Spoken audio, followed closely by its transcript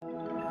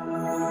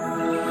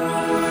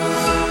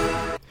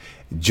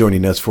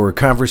Joining us for a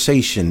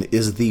conversation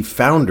is the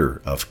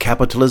founder of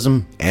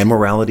Capitalism and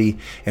Morality,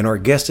 and our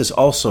guest is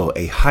also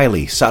a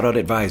highly sought-out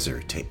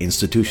advisor to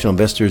institutional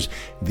investors,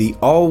 the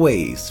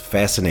always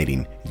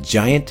fascinating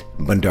Jayant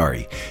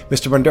Bhandari.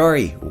 Mr.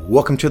 Bhandari,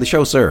 welcome to the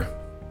show, sir.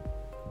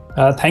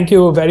 Thank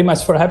you very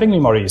much for having me,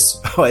 Maurice.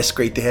 Oh, it's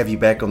great to have you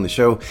back on the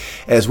show,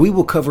 as we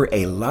will cover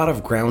a lot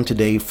of ground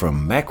today,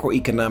 from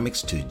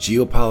macroeconomics to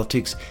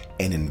geopolitics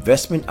and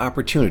investment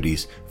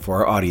opportunities for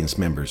our audience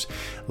members.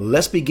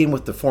 Let's begin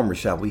with the former,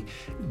 shall we?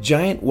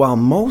 Jayant, while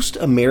most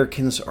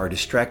Americans are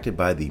distracted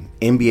by the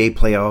NBA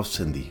playoffs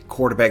and the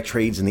quarterback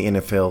trades in the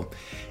NFL,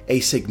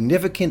 a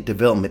significant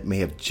development may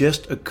have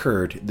just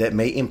occurred that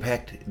may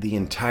impact the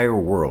entire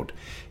world.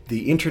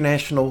 The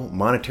International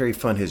Monetary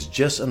Fund has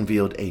just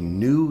unveiled a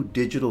new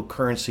digital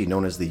currency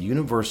known as the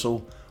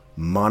Universal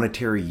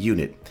Monetary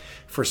Unit.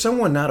 For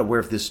someone not aware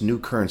of this new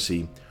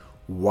currency,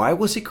 why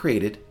was it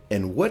created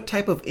and what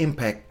type of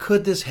impact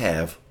could this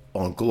have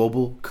on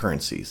global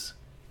currencies?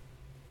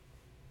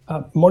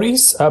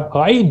 Maurice,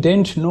 I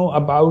didn't know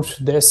about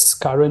this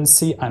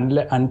currency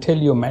until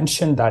you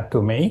mentioned that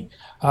to me.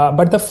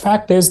 But the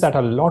fact is that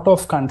a lot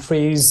of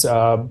countries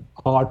are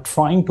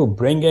trying to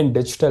bring in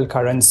digital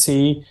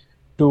currency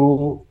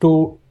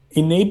to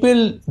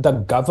enable the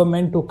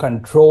government to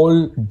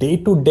control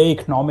day-to-day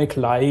economic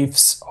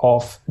lives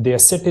of their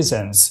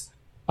citizens.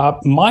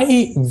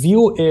 My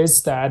view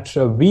is that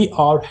we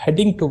are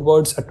heading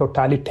towards a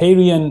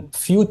totalitarian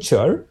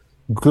future.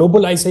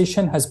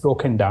 Globalization has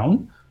broken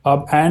down,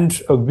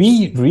 and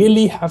we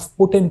really have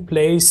put in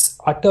place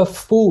utter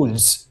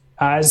fools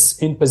as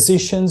in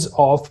positions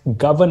of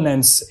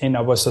governance in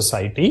our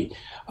society.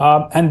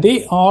 And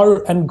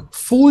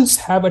fools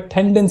have a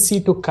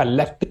tendency to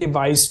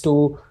collectivize,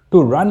 to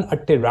run a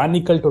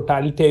tyrannical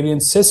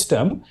totalitarian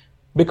system,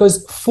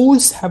 because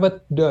fools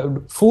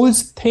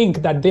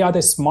think that they are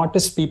the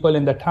smartest people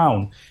in the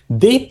town.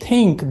 They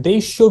think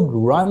they should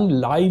run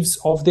lives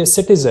of their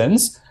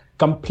citizens,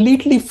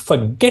 completely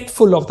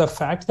forgetful of the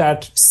fact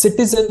that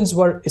citizens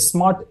were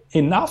smart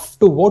enough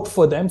to vote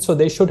for them, so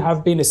they should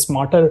have been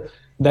smarter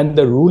than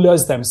the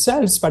rulers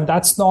themselves. But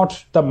that's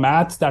not the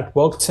math that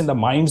works in the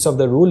minds of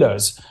the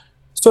rulers.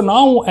 So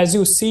now, as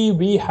you see,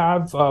 we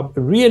have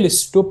really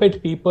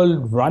stupid people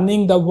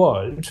running the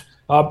world.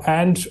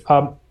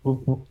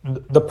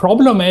 The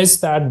problem is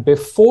that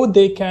before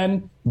they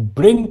can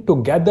bring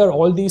together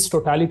all these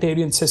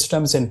totalitarian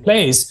systems in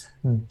place,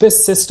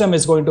 this system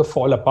is going to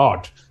fall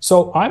apart.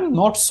 So I'm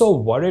not so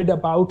worried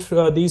about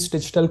these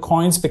digital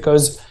coins,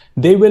 because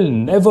they will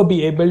never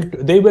be able to,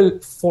 they will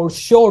for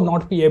sure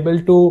not be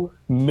able to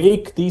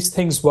make these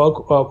things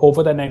work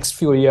over the next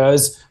few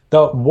years.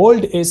 The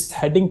world is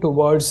heading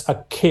towards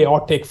a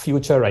chaotic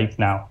future right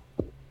now.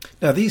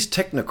 Now, these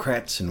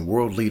technocrats and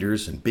world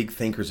leaders and big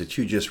thinkers that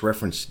you just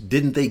referenced,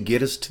 didn't they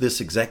get us to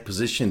this exact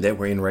position that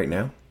we're in right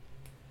now?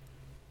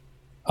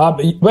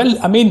 Maurice,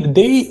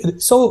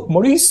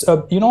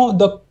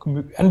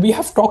 and we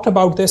have talked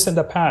about this in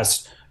the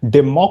past.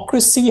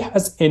 Democracy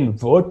has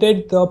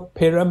inverted the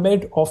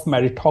pyramid of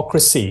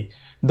meritocracy.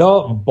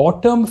 The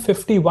bottom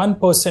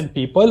 51%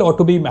 people, or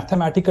to be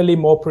mathematically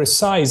more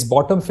precise,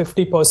 bottom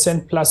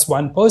 50% plus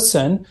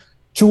 1%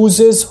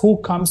 chooses who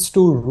comes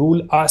to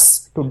rule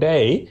us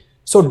today.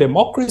 So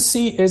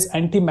democracy is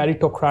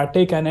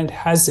anti-meritocratic, and it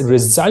has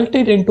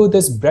resulted into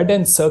this bread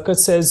and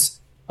circuses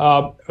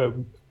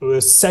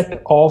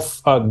set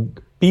of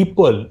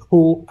people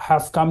who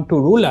have come to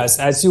rule us.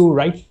 As you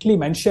rightly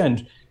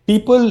mentioned,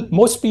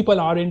 most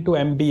people are into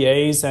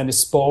MBAs and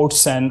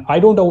sports, and I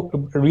don't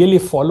really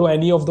follow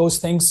any of those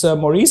things,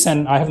 Maurice,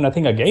 and I have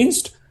nothing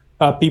against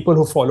people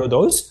who follow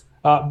those.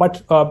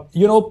 But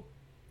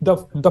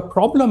the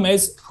problem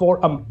is,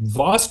 for a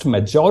vast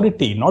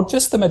majority, not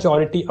just the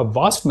majority, a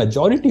vast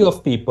majority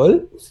of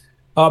people,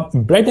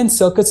 bread and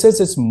circuses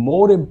is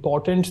more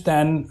important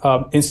than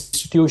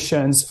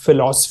institutions,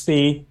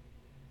 philosophy,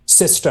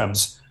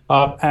 systems.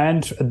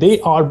 And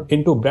they are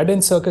into bread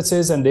and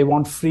circuses, and they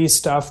want free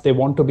stuff. They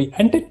want to be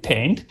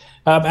entertained.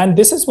 And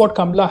this is what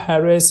Kamala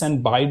Harris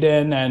and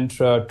Biden and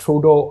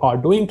Trudeau are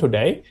doing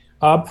today.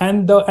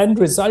 And the end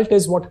result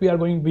is what we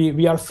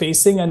are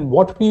facing, and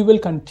what we will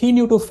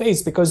continue to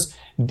face, because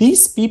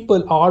these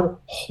people are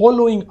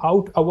hollowing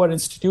out our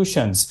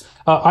institutions.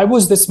 I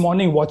was this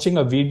morning watching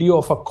a video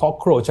of a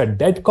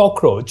dead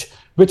cockroach,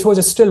 which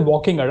was still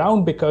walking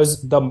around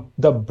because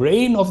the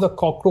brain of the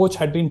cockroach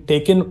had been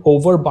taken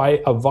over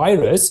by a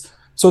virus.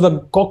 So the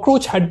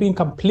cockroach had been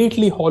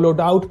completely hollowed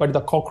out, but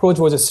the cockroach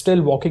was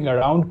still walking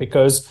around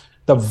because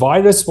the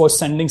virus was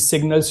sending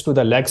signals to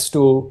the legs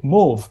to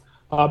move.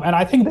 And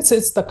I think this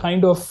is the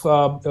kind of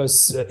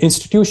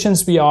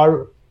institutions we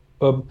are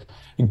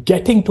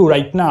getting to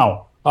right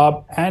now.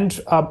 Maurice,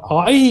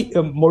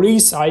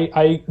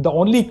 the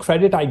only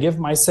credit I give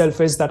myself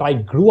is that I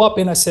grew up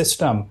in a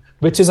system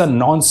which is a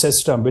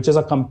non-system, which is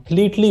a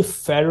completely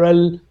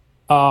feral,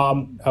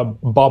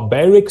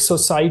 barbaric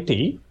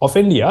society of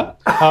India.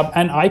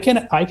 And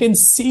I can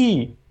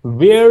see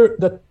where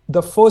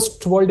the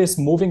first world is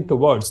moving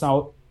towards.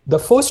 Now, the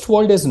first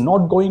world is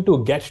not going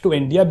to get to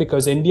India,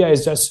 because India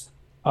is just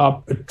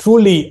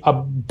truly a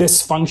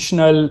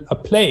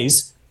dysfunctional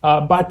place.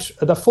 But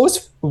the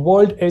first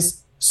world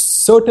is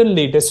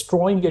certainly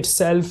destroying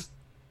itself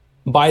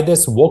by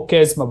this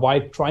wokeism, by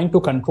trying to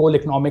control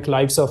economic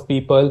lives of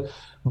people,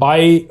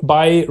 by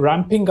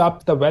ramping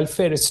up the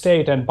welfare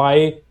state, and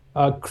by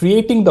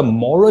creating the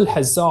moral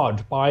hazard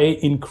by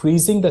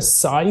increasing the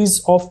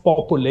size of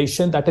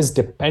population that is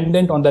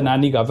dependent on the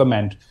nanny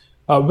government.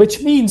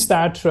 Which means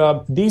that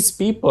these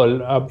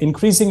people,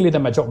 increasingly the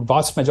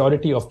vast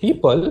majority of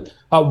people,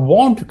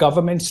 want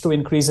governments to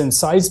increase in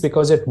size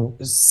because it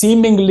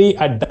seemingly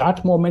at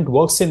that moment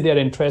works in their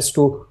interest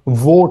to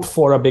vote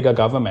for a bigger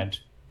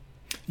government.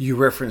 You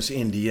reference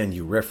India and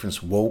you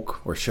reference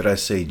woke, or should I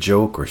say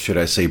joke, or should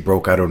I say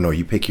broke? I don't know.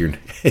 You pick you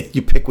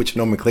pick which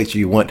nomenclature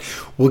you want.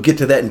 We'll get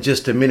to that in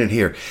just a minute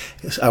here.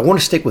 I want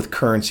to stick with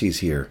currencies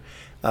here.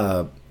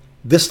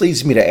 This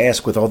leads me to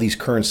ask, with all these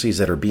currencies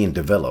that are being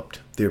developed,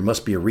 there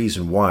must be a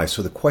reason why.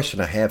 So the question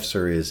I have,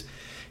 sir, is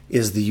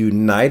the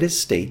United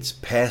States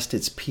past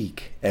its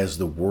peak as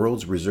the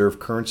world's reserve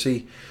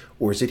currency,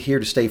 or is it here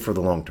to stay for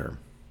the long term?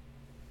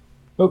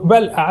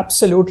 Well,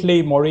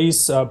 absolutely,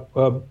 Maurice.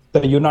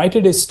 The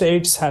United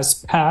States has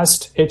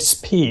passed its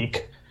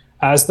peak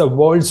as the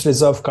world's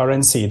reserve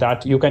currency.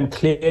 That you can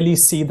clearly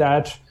see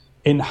that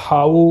in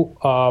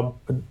how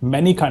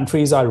many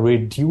countries are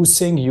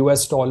reducing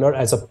US dollar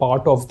as a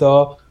part of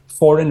the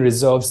foreign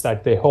reserves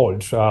that they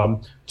hold.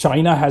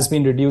 China has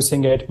been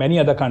reducing it. Many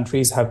other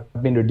countries have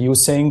been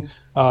reducing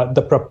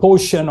the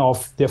proportion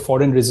of their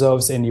foreign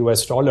reserves in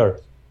US dollar.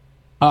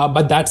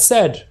 But that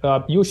said,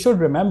 you should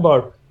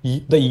remember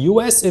the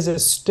US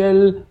is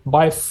still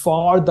by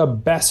far the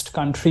best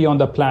country on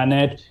the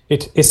planet.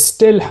 It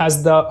still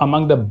has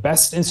among the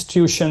best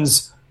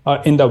institutions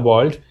in the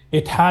world.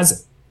 It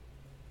has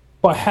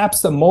perhaps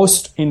the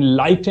most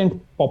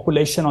enlightened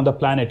population on the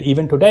planet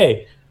even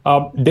today,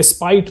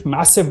 despite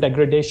massive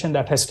degradation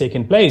that has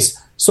taken place.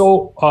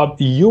 So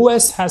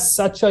US has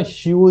such a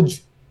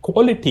huge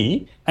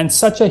quality and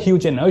such a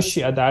huge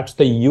inertia that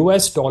the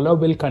US dollar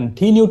will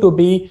continue to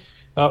be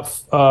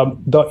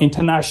the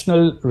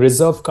international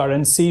reserve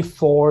currency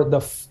for the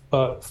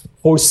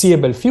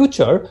foreseeable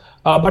future.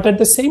 But at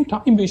the same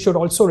time, we should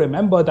also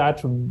remember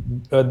that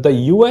the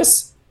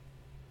US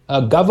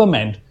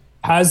government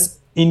has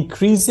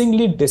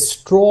increasingly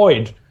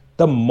destroyed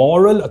the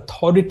moral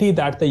authority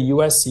that the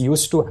US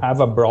used to have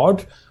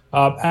abroad,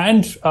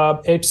 and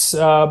its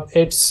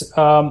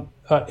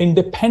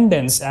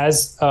independence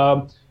as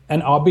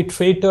an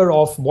arbitrator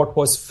of what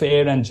was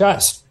fair and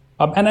just.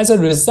 And as a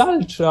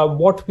result,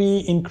 what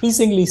we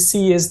increasingly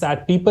see is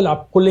that people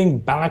are pulling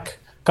back,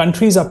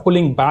 countries are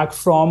pulling back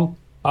from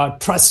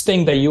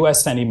trusting the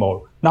US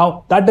anymore.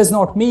 Now, that does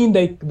not mean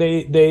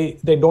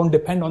they don't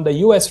depend on the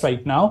US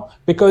right now,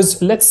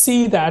 because let's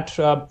see that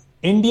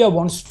India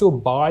wants to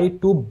buy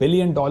 $2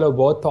 billion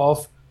worth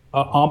of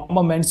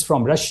armaments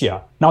from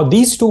Russia. Now,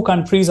 these two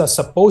countries are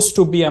supposed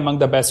to be among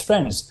the best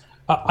friends.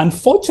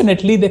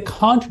 Unfortunately, they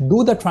can't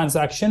do the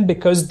transaction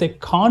because they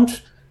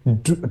can't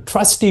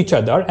trust each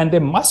other, and they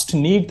must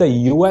need the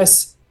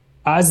US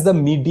as the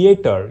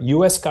mediator,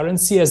 US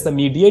currency as the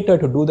mediator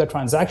to do the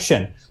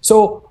transaction.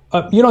 So,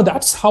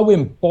 that's how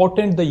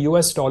important the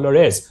US dollar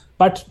is.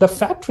 But the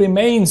fact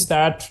remains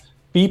that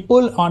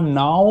people are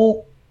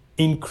now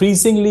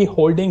increasingly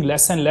holding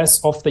less and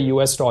less of the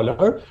US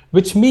dollar,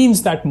 which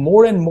means that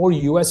more and more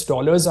US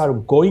dollars are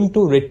going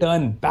to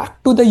return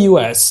back to the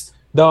US.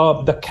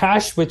 The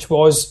cash which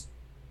was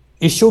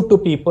issued to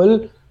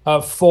people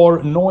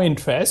for no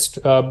interest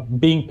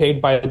being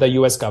paid by the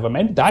US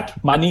government,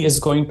 that money is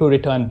going to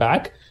return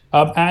back.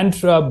 And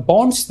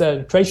bonds,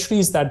 the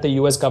treasuries that the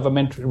US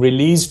government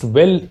released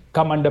will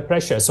come under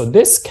pressure. So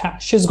this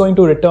cash is going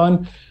to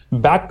return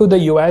back to the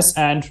US,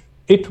 and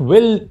it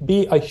will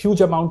be a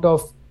huge amount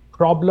of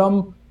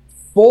problem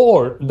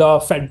for the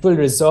Federal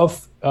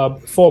Reserve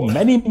for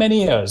many,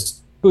 many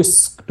years to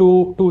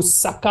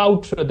suck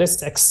out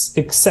this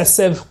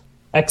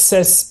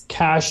excess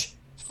cash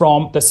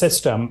from the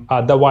system.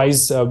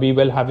 Otherwise, we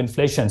will have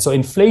inflation. So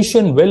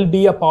inflation will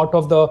be a part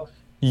of the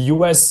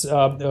US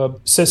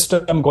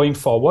system going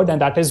forward, and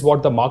that is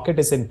what the market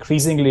is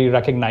increasingly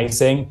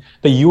recognizing.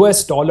 The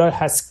US dollar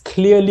has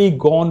clearly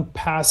gone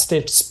past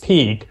its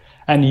peak,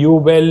 and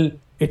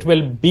it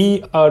will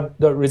be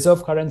the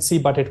reserve currency,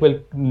 but it will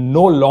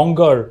no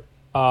longer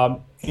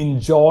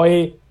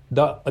enjoy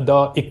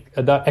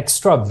the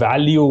extra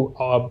value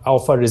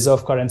of a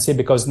reserve currency,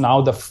 because now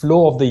the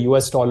flow of the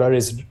US dollar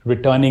is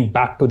returning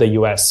back to the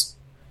US.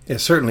 It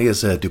certainly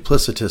is a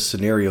duplicitous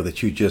scenario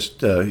that you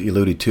just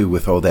alluded to,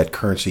 with all that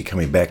currency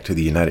coming back to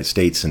the United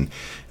States, and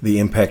the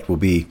impact will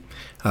be,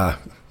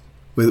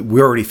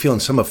 we're already feeling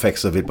some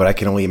effects of it, but I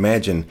can only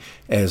imagine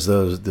as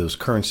those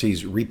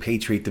currencies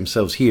repatriate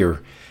themselves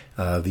here,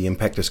 the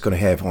impact it's going to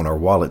have on our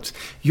wallets.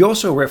 You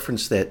also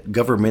referenced that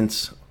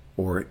governments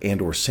or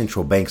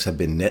central banks have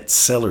been net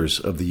sellers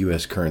of the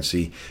U.S.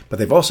 currency, but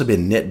they've also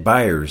been net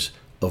buyers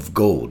of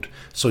gold.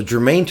 So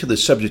germane to the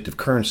subject of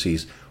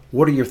currencies,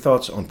 what are your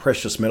thoughts on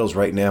precious metals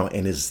right now,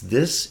 and is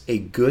this a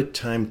good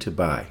time to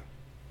buy?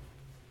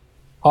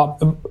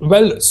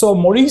 So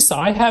Maurice,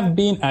 I have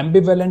been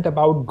ambivalent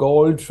about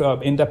gold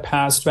in the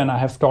past when I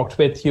have talked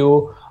with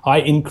you. I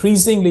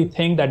increasingly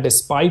think that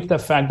despite the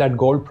fact that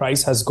gold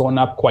price has gone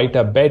up quite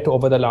a bit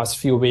over the last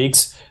few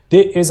weeks,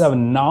 there is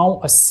now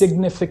a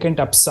significant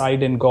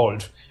upside in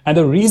gold. And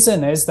the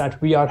reason is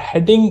that we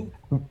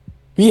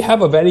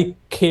have a very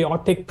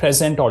chaotic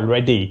present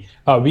already.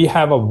 We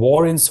have a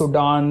war in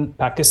Sudan.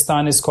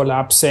 Pakistan is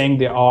collapsing.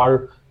 There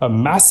are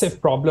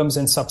massive problems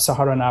in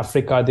sub-Saharan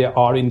Africa. There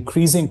are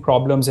increasing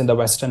problems in the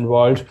Western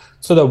world.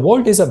 So the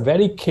world is a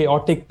very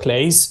chaotic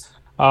place.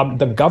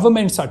 The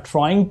governments are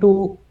trying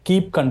to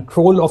keep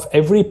control of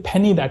every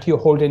penny that you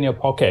hold in your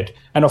pocket.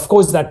 And of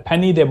course, that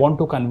penny they want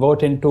to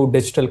convert into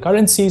digital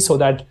currency so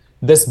that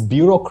this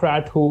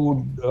bureaucrat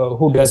who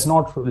does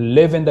not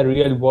live in the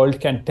real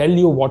world can tell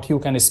you what you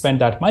can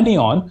spend that money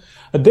on.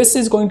 This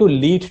is going to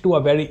lead to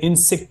a very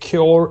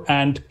insecure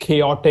and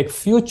chaotic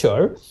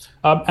future.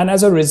 And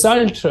as a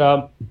result,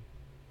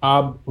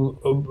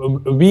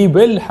 we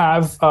will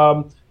have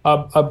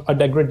a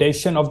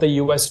degradation of the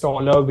US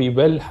dollar. We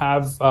will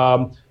have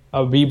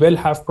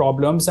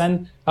problems.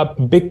 And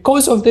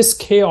because of this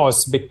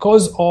chaos,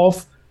 because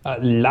of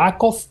lack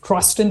of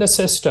trust in the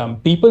system,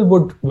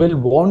 people will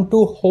want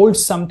to hold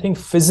something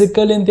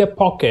physical in their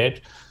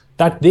pocket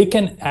that they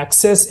can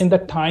access in the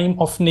time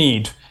of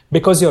need,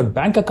 because your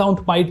bank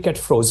account might get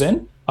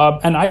frozen.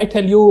 And I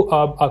tell you,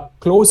 a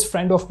close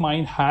friend of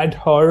mine had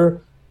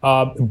her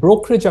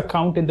brokerage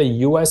account in the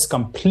US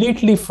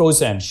completely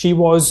frozen. She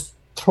was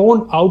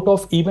thrown out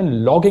of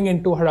even logging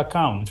into her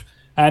account.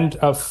 And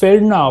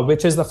FIRNA,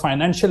 which is the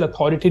financial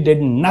authority,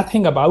 did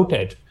nothing about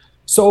it.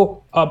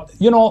 So,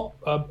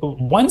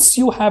 once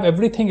you have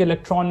everything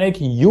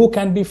electronic, you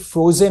can be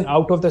frozen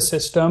out of the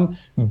system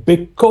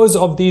because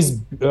of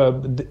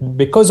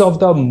because of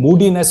the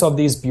moodiness of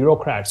these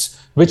bureaucrats,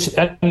 which,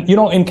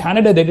 in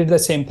Canada, they did the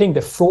same thing.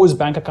 They froze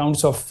bank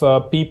accounts of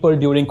people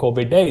during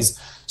COVID days.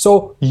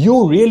 So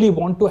you really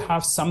want to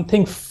have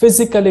something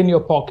physical in your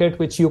pocket,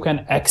 which you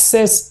can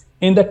access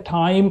in the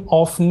time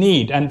of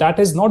need. And that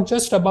is not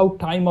just about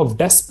time of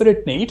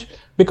desperate need,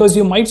 because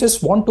you might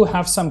just want to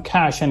have some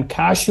cash, and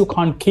cash you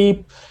can't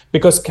keep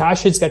because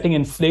cash is getting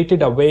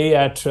inflated away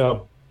at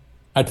 5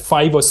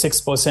 or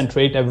 6%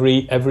 rate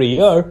every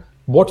year.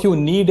 What you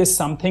need is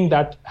something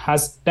that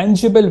has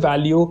tangible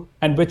value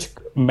and which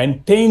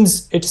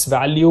maintains its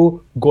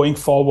value going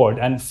forward.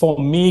 And for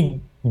me,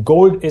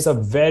 gold is a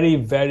very,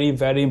 very,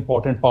 very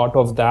important part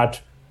of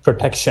that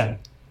protection.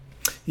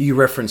 You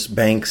referenced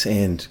banks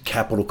and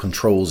capital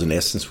controls, in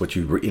essence, what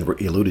you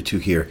alluded to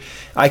here.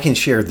 I can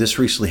share this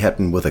recently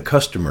happened with a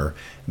customer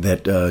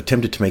that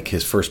attempted to make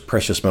his first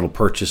precious metal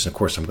purchase. And of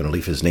course, I'm going to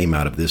leave his name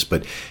out of this,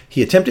 but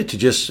he attempted to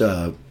just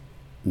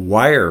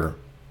wire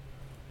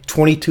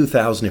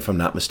 $22,000, if I'm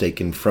not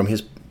mistaken, from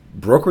his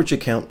brokerage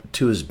account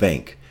to his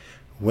bank.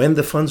 When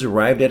the funds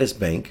arrived at his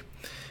bank,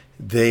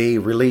 they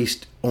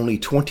released only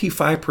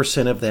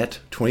 25% of that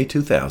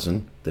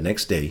 $22,000 the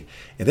next day,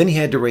 and then he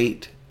had to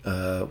wait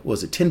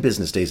 10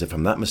 business days, if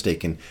I'm not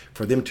mistaken,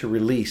 for them to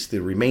release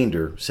the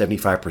remainder,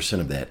 75%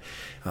 of that.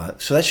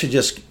 So that should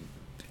just,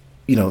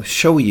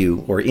 show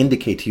you or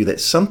indicate to you that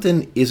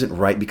something isn't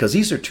right, because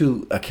these are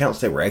two accounts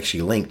that were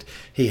actually linked.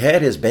 He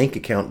had his bank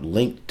account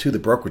linked to the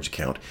brokerage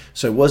account,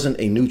 so it wasn't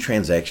a new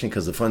transaction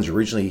because the funds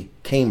originally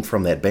came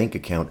from that bank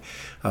account.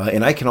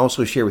 And I can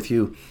also share with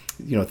you,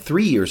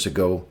 3 years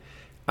ago,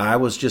 I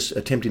was just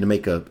attempting to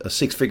make a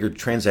six-figure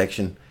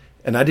transaction,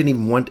 and I didn't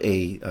even want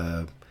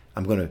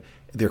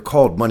they're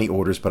called money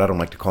orders, but I don't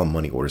like to call them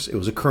money orders. It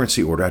was a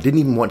currency order. I didn't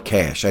even want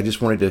cash. I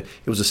just wanted it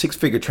was a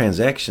six-figure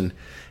transaction,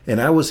 and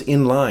I was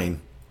in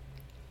line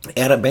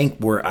at a bank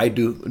where I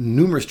do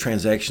numerous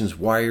transactions,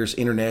 wires,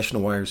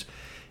 international wires,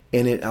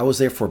 and I was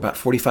there for about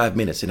 45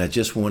 minutes, and I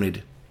just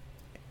wanted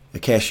a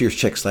cashier's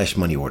check /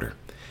 money order.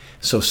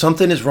 So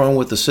something is wrong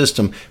with the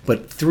system,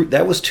 but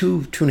that was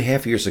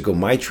 2.5 years ago,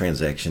 my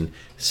transaction,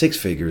 6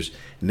 figures.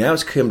 Now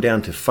it's come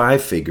down to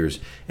 5 figures,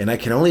 and I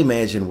can only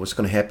imagine what's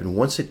going to happen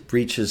once it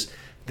reaches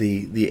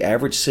the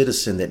average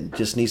citizen that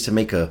just needs to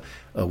make a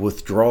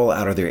withdrawal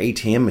out of their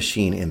ATM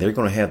machine, and they're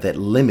going to have that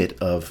limit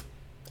of,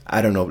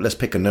 I don't know, let's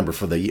pick a number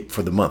for the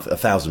month,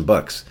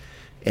 $1,000,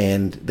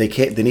 and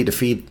they need to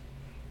feed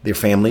their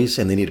families,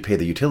 and they need to pay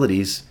the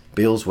utilities,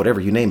 bills, whatever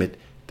you name it.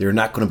 They're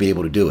not going to be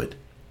able to do it.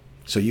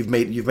 So you've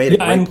made a great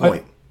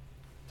point.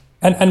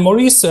 And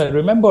Maurice,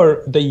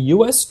 remember the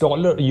US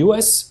dollar,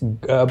 US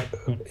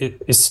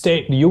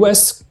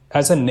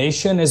as a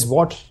nation is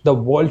what the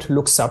world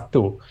looks up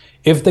to.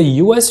 If the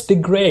US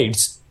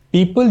degrades,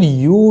 people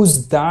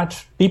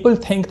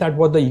think that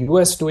what the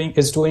US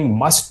is doing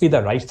must be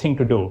the right thing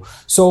to do.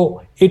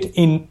 So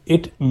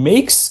it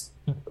makes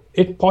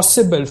it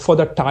possible for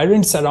the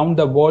tyrants around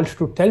the world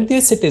to tell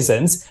their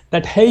citizens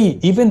that, hey,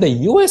 even the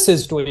US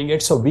is doing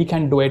it, so we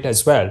can do it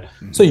as well.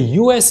 Mm-hmm. So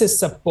US is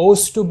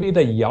supposed to be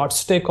the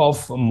yardstick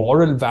of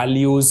moral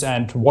values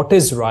and what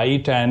is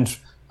right and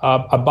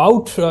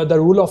the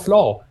rule of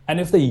law. And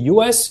if the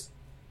US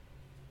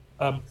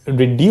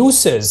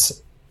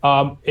reduces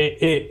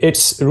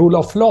its rule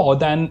of law,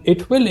 then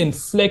it will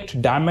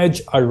inflict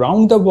damage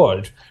around the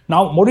world.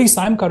 Now, Maurice,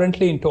 I'm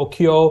currently in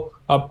Tokyo.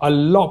 A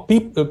lot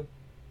people,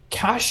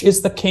 cash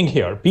is the king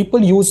here. People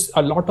use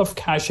a lot of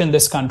cash in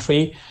this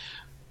country.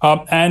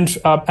 And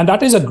that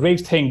is a great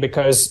thing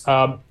because,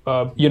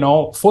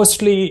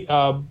 firstly,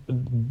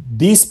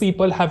 these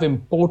people have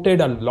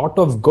imported a lot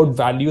of good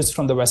values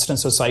from the Western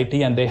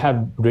society, and they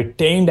have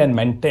retained and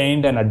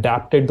maintained and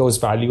adapted those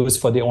values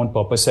for their own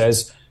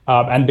purposes.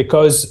 And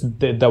because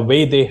the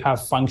way they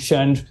have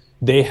functioned,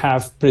 they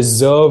have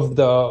preserved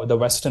the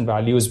Western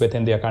values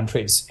within their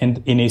countries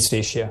in East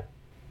Asia.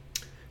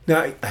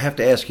 Now, I have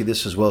to ask you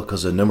this as well,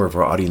 because a number of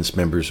our audience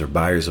members are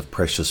buyers of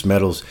precious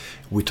metals.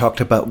 We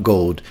talked about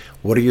gold.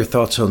 What are your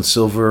thoughts on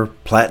silver,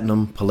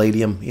 platinum,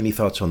 palladium? Any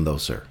thoughts on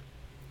those, sir?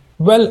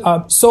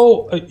 Well,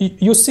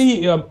 you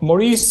see,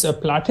 Maurice,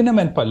 platinum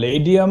and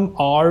palladium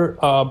are,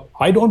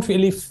 I don't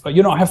really,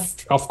 I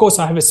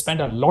have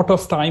spent a lot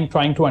of time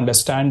trying to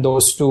understand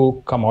those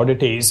two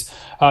commodities.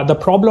 The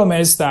problem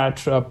is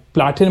that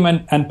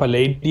platinum and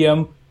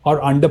palladium are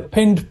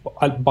underpinned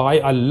by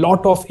a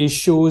lot of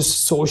issues,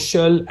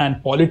 social and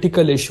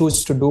political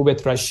issues to do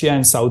with Russia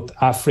and South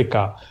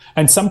Africa.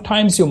 And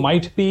sometimes you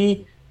might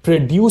be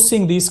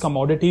producing these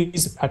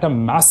commodities at a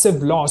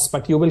massive loss,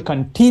 but you will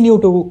continue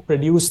to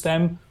produce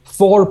them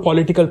for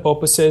political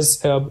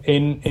purposes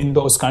in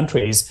those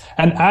countries.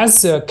 And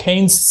as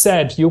Keynes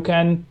said, you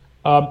can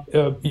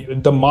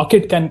the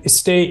market can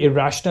stay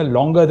irrational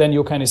longer than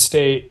you can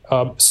stay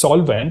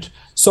solvent.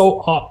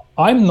 So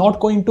I'm not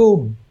going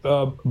to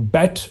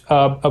bet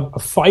a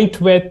fight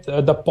with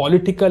the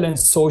political and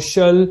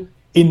social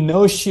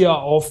inertia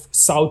of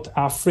South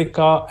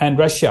Africa and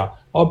Russia.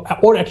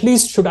 Or at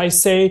least should I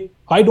say,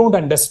 I don't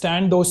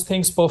understand those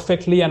things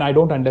perfectly, and I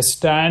don't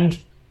understand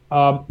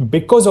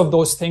because of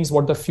those things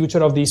what the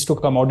future of these two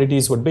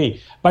commodities would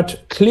be.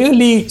 But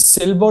clearly,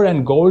 silver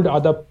and gold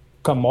are the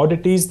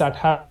commodities that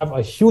have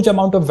a huge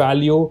amount of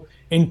value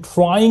in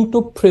trying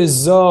to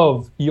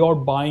preserve your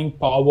buying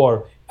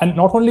power. And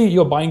not only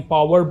your buying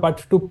power,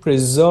 but to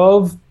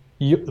preserve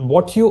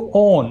what you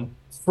own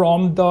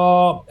from the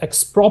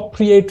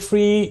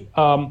expropriatory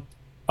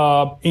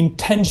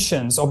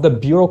intentions of the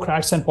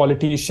bureaucrats and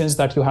politicians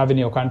that you have in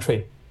your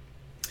country.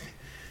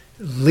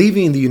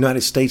 Leaving the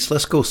United States,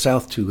 let's go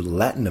south to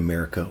Latin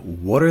America.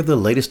 What are the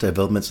latest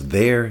developments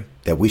there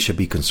that we should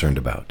be concerned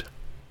about?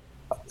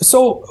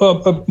 So,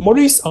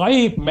 Maurice,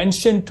 I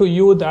mentioned to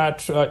you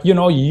that,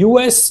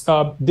 US,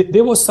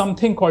 there was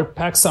something called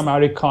Pax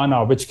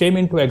Americana, which came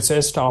into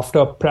existence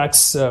after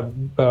Pax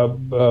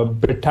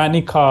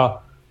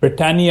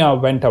Britannia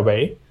went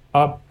away.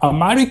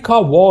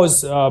 America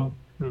was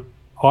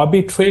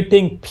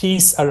arbitrating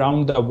peace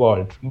around the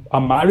world.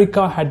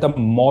 America had the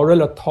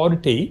moral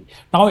authority.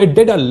 Now, it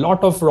did a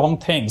lot of wrong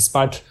things,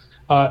 but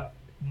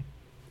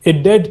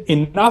it did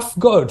enough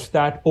good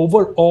that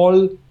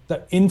overall,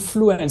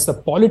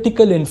 the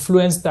political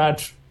influence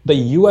that the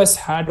US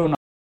had on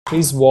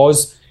countries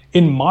was,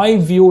 in my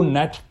view,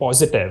 net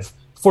positive.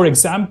 For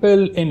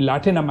example, in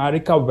Latin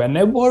America,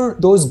 whenever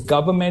those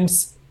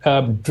governments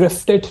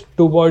drifted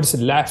towards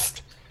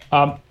left,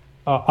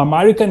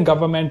 American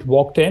government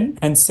walked in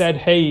and said,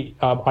 hey,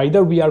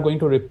 either we are going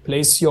to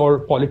replace your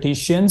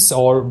politicians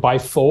or by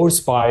force,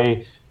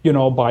 by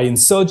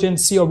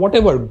insurgency or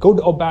whatever,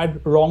 good or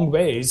bad, wrong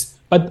ways.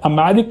 But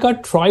America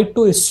tried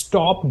to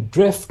stop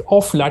drift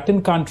of Latin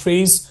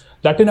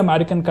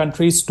American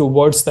countries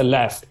towards the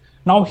left.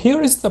 Now, here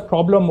is the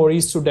problem,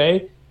 Maurice,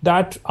 today,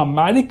 that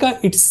America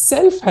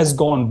itself has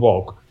gone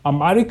woke.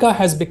 America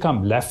has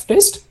become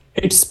leftist.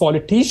 Its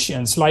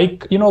politicians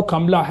like,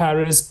 Kamala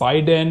Harris,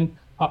 Biden,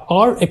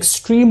 are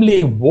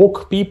extremely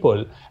woke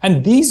people.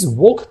 And these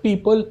woke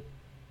people,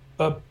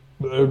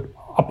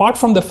 apart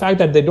from the fact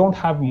that they don't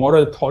have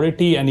moral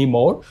authority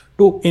anymore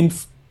to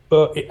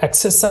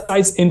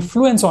exercise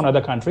influence on other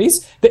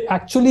countries, they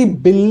actually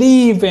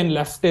believe in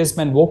leftism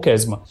and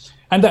wokeism.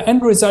 And the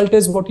end result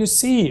is what you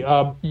see.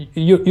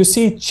 You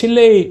see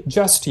Chile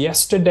just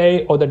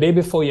yesterday or the day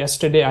before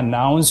yesterday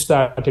announced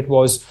that it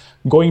was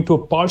going to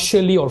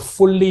partially or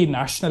fully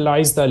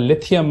nationalize the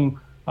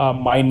lithium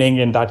mining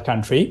in that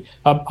country.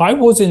 I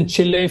was in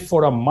Chile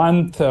for a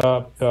month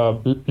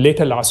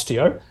later last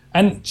year.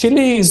 And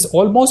Chile is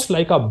almost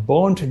like a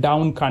burnt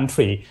down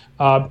country.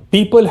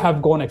 People have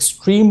gone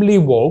extremely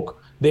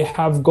woke. They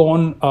have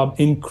gone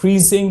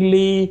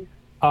increasingly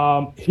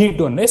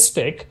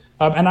hedonistic.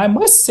 And I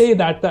must say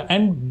that the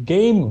end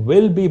game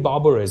will be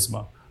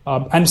barbarism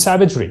and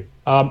savagery.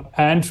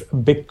 And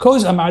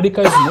because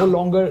America is no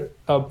longer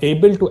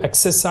able to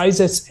exercise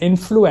its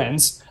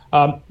influence,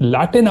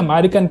 Latin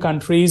American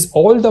countries,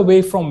 all the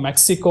way from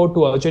Mexico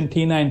to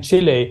Argentina and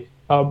Chile,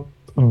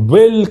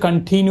 will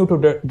continue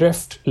to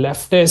drift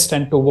leftist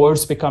and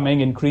towards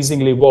becoming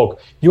increasingly woke.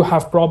 You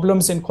have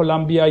problems in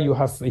Colombia. You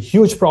have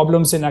huge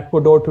problems in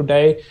Ecuador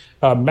today.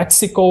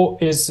 Mexico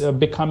is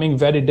becoming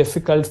very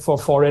difficult for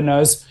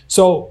foreigners.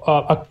 So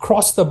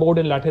across the board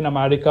in Latin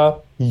America,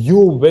 you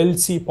will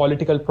see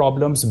political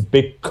problems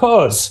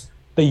because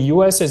the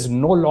US is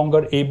no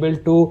longer able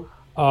to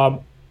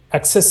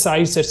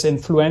exercise its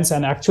influence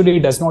and actually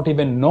does not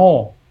even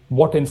know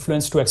what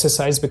influence to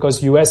exercise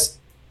because US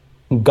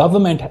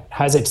government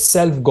has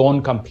itself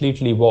gone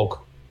completely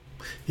woke.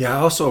 Yeah,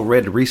 I also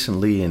read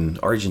recently in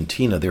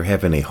Argentina, they're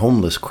having a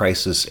homeless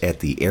crisis at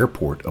the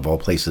airport, of all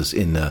places,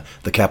 in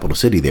the capital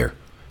city there.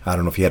 I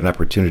don't know if you had an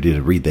opportunity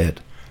to read that.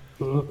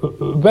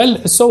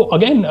 Well, so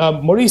again,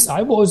 Maurice,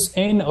 I was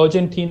in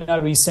Argentina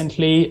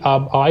recently.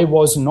 I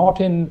was not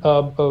in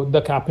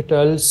the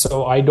capital,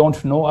 so I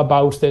don't know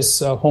about this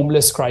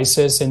homeless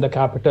crisis in the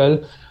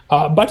capital.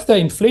 But the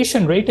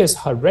inflation rate is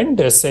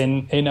horrendous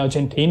in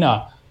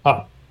Argentina.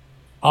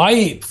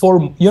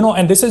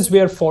 And this is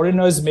where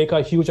foreigners make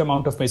a huge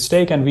amount of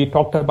mistake, and we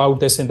talked about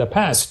this in the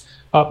past.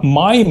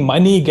 My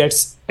money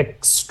gets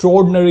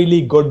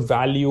extraordinarily good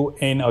value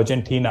in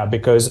Argentina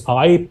because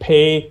I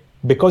pay,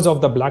 because of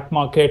the black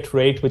market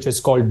rate, which is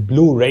called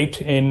blue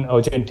rate in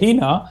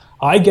Argentina,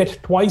 I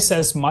get twice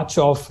as much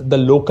of the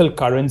local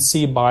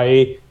currency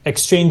by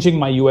exchanging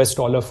my US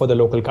dollar for the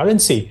local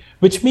currency,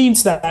 which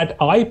means that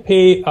I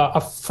pay a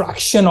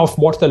fraction of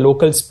what the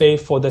locals pay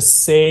for the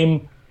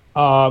same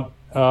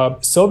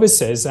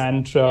services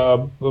and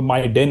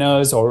my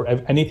dinners or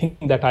anything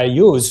that I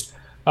used.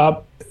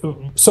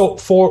 So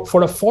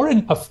for a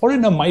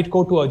foreigner might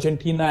go to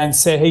Argentina and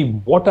say, hey,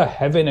 what a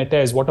heaven it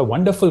is, what a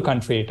wonderful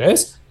country it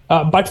is.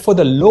 But for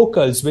the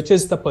locals, which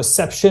is the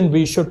perception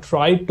we should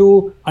try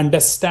to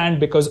understand,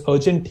 because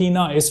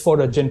Argentina is for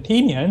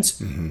Argentinians,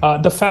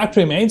 the fact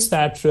remains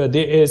that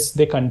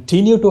they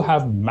continue to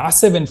have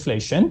massive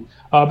inflation.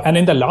 And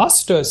in the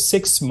last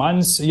 6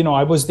 months,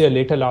 I was there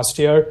later last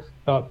year.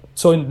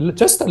 So in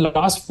just the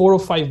last 4 or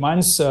 5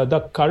 months,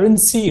 the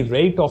currency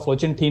rate of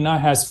Argentina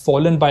has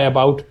fallen by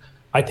about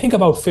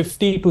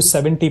 50 to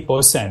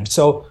 70%.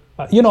 So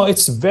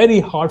it's very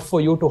hard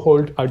for you to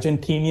hold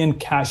Argentinian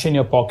cash in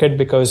your pocket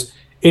because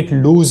it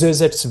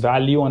loses its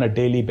value on a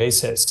daily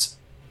basis.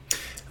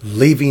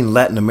 Leaving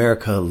Latin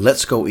America,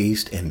 let's go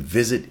east and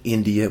visit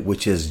India,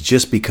 which has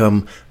just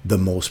become the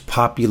most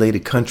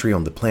populated country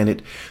on the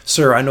planet.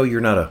 Sir, I know you're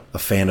not a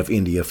fan of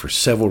India for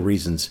several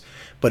reasons,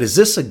 but is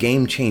this a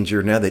game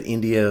changer now that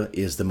India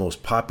is the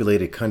most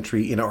populated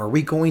country? And are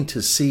we going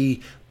to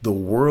see the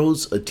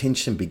world's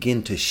attention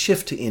begin to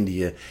shift to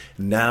India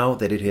now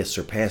that it has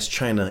surpassed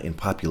China in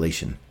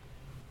population?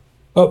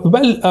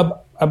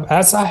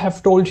 As I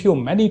have told you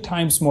many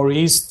times,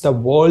 Maurice, the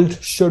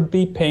world should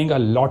be paying a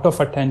lot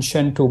of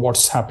attention to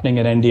what's happening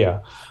in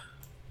India.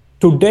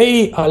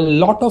 Today, a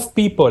lot of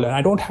people, and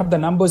I don't have the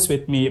numbers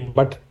with me,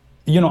 but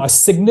a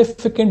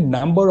significant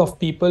number of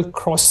people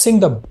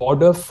crossing the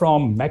border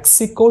from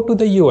Mexico to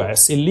the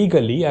US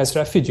illegally as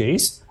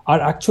refugees are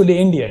actually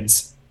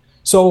Indians.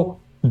 So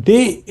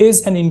there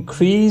is an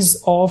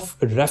increase of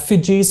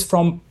refugees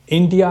from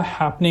India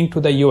happening to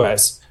the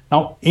US.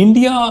 Now,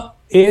 India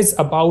is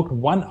about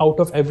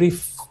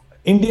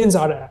Indians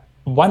are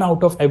 1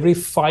 out of every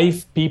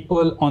 5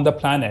 people on the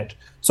planet.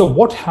 So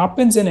what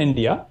happens in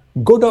India,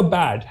 good or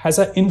bad, has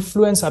an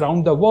influence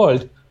around the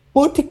world,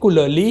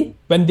 particularly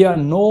when there are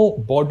no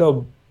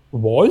border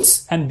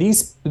walls and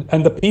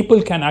the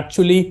people can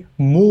actually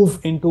move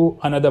into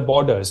another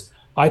borders.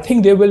 I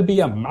think there will be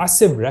a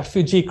massive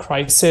refugee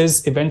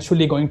crisis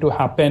eventually going to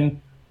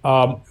happen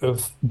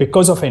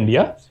because of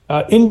India.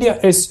 India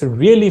is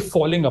really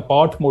falling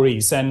apart,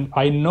 Maurice, and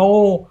I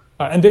know,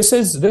 and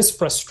this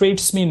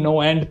frustrates me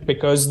no end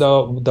because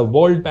the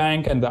World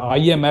Bank and the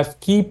IMF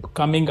keep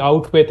coming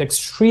out with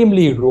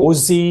extremely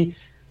rosy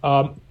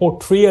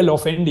portrayal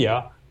of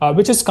India,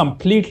 which is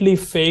completely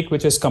fake,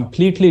 which is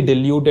completely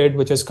deluded,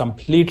 which is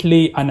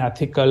completely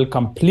unethical,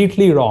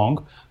 completely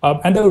wrong.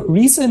 And the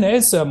reason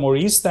is,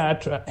 Maurice,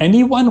 that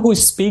anyone who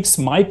speaks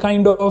my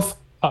kind of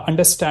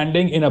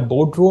understanding in a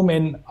boardroom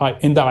in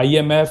the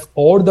IMF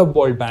or the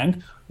World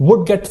Bank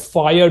would get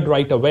fired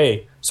right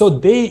away. So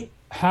they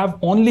have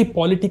only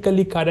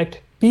politically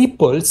correct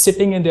people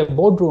sitting in their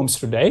boardrooms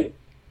today.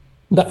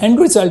 The end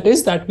result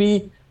is that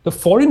the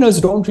foreigners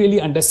don't really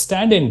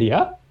understand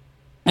India.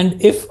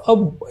 And if a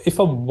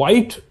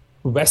white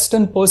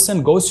Western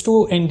person goes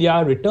to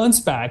India, returns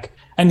back,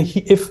 and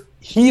if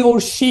he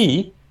or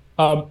she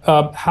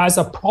has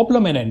a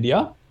problem in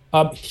India,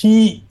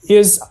 he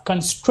is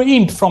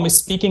constrained from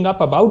speaking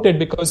up about it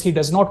because he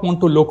does not want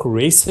to look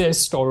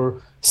racist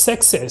or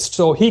sexist.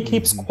 So he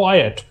keeps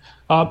quiet.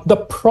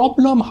 The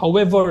problem,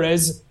 however,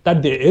 is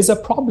that there is a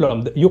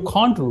problem. You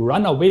can't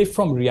run away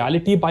from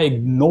reality by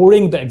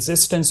ignoring the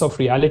existence of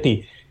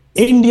reality.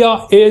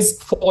 India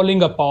is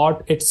falling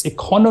apart. Its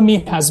economy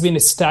has been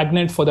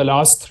stagnant for the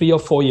last 3 or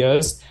 4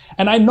 years.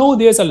 And I know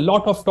there's a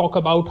lot of talk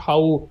about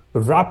how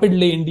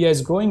rapidly India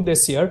is growing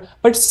this year,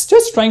 but it's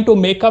just trying to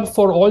make up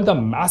for all the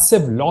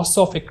massive loss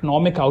of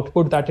economic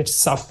output that it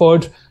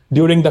suffered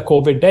during the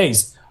COVID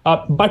days.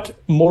 But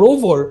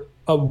moreover,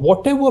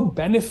 whatever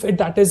benefit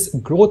that is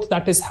growth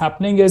that is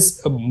happening is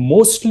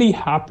mostly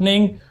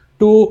happening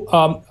to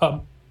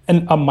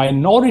a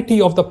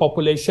minority of the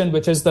population,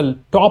 which is the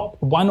top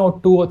 1 or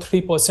 2 or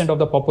 3% of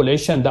the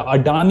population, the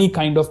Adani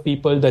kind of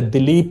people, the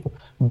Dilip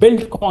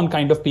Buildcon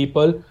kind of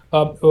people.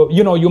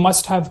 You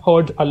must have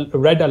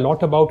read a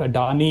lot about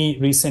Adani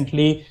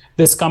recently.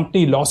 This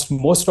company lost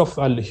most of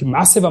a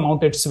massive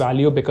amount of its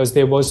value because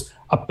there was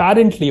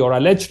apparently or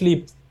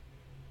allegedly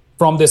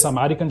from this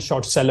American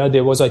short seller,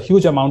 there was a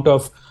huge amount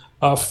of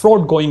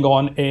fraud going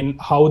on in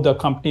how the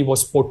company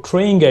was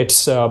portraying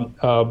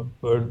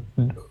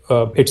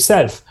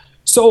itself.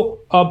 So,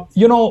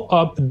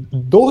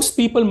 those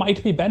people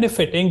might be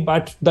benefiting,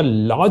 but the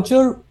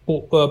larger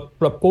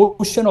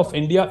proportion of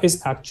India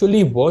is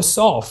actually worse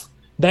off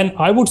than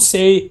I would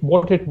say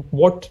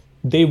what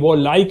they were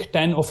like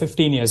 10 or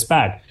 15 years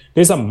back.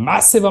 There's a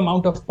massive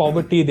amount of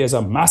poverty, there's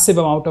a massive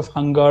amount of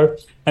hunger,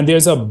 and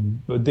there's a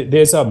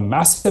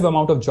massive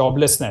amount of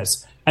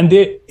joblessness. And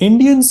the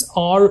Indians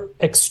are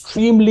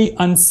extremely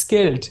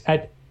unskilled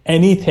at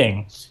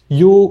anything.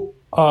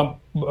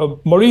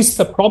 Maurice,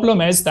 the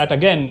problem is that,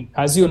 again,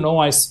 as you know,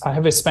 I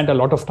have spent a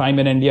lot of time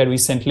in India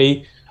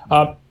recently.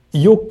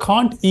 You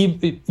can't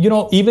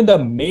even the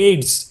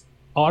maids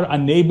are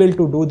unable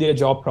to do their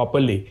job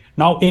properly.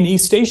 Now, in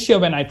East Asia,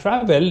 when I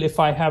travel, if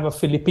I have a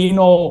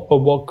Filipino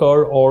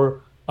worker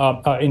or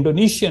an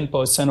Indonesian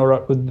person,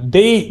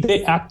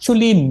 they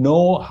actually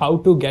know how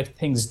to get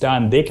things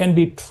done. They can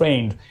be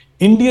trained.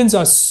 Indians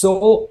are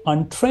so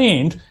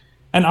untrained.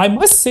 And I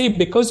must say,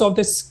 because of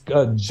this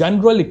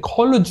general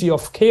ecology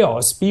of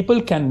chaos,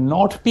 people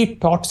cannot be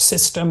taught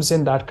systems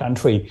in that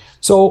country.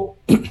 So,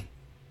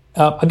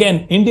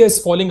 again, India is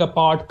falling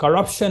apart.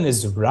 Corruption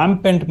is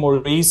rampant,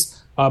 Maurice.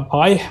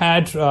 I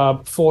had,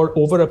 for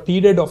over a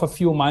period of a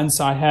few months,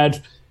 I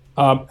had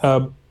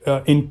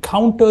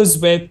encounters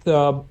with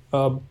the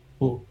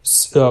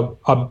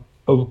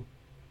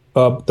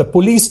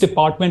police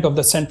department of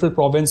the central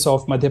province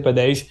of Madhya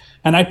Pradesh.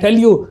 And I tell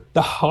you,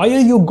 the higher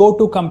you go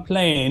to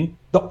complain,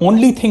 the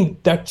only thing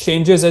that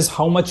changes is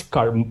how much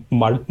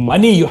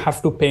money you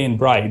have to pay in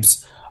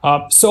bribes.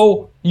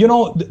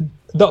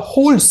 The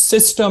whole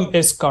system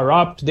is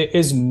corrupt. There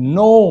is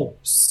no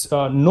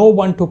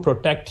one to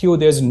protect you.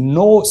 There's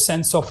no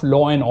sense of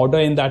law and order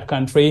in that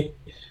country.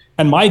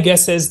 And my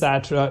guess is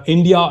that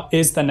India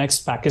is the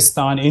next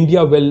Pakistan.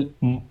 India will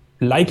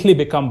likely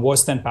become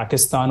worse than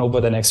Pakistan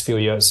over the next few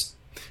years.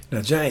 Now,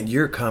 Jayant,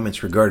 your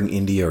comments regarding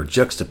India are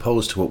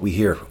juxtaposed to what we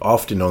hear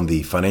often on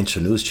the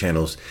financial news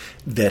channels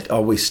that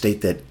always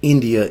state that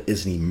India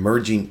is an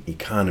emerging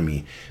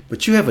economy.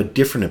 But you have a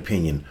different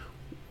opinion.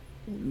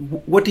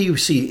 What do you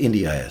see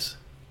India as?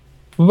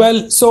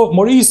 Well, so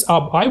Maurice,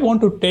 I want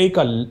to take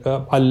a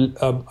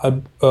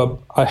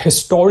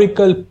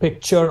historical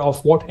picture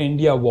of what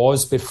India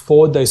was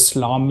before the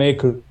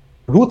Islamic,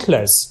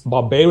 ruthless,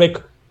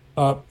 barbaric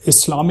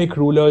Islamic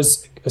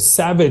rulers,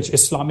 savage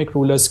Islamic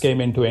rulers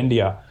came into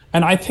India.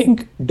 And I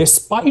think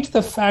despite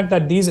the fact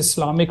that these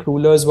Islamic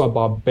rulers were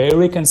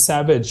barbaric and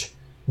savage,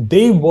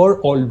 they were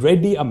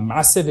already a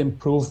massive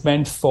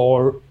improvement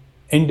for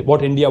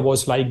what India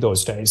was like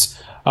those days.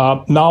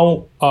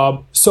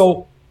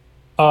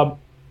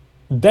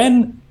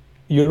 Then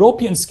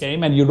Europeans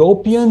came and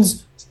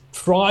Europeans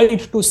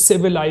tried to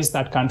civilize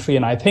that country.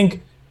 And I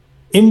think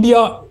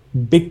India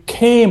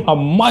became a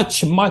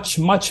much, much,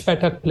 much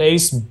better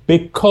place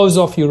because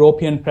of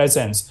European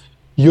presence.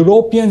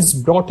 Europeans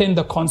brought in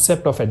the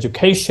concept of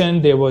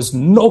education. There was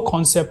no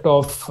concept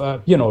of,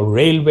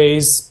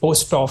 railways,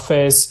 post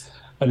office,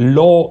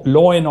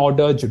 law and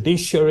order,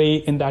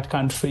 judiciary in that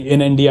country,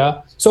 in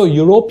India. So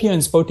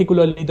Europeans,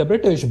 particularly the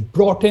British,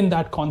 brought in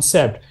that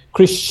concept.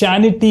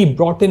 Christianity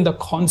brought in the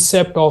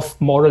concept of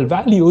moral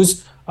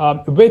values,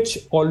 which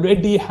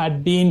already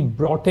had been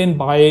brought in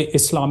by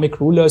Islamic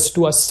rulers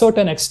to a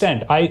certain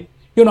extent. I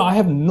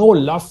have no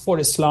love for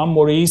Islam,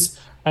 Maurice,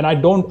 and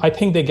I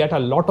think they get a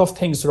lot of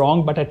things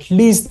wrong, but at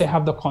least they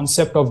have the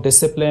concept of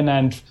discipline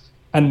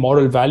and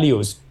moral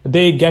values.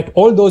 They get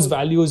all those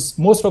values,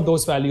 most of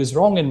those values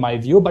wrong in my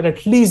view, but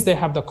at least they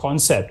have the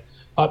concept.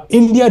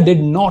 India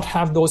did not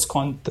have those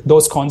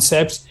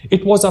concepts.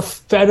 It was a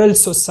feral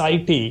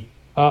society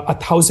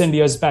 1,000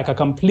 years back, a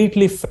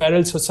completely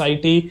feral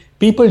society.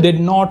 People did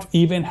not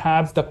even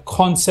have the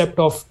concept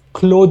of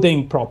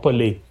clothing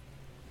properly.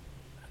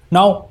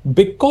 Now,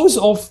 because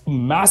of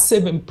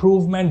massive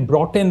improvement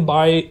brought in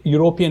by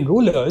European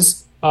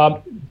rulers,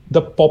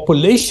 the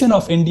population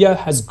of India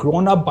has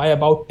grown up by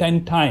about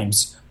 10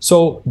 times.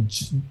 So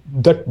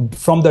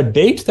from the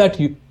date that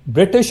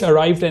British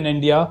arrived in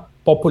India,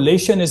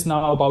 population is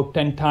now about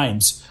 10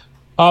 times.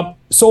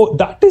 So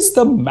that is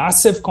the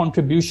massive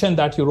contribution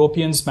that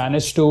Europeans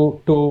managed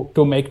to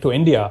make to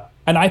India.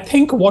 And I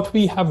think what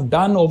we have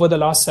done over the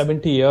last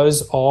 70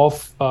 years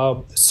of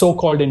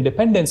so-called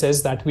independence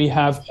is that we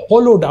have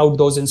hollowed out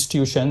those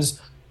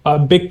institutions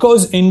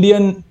because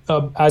Indian,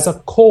 as a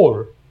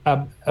core,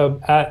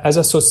 as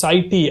a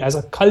society, as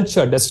a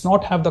culture, does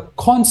not have the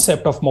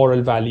concept of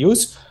moral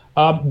values.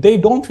 They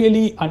don't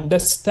really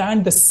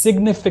understand the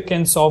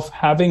significance of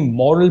having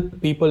moral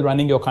people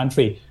running your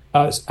country.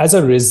 As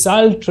a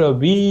result,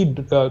 we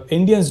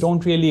Indians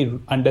don't really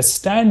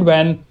understand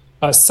when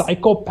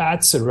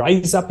psychopaths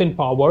rise up in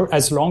power,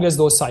 as long as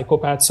those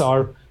psychopaths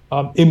are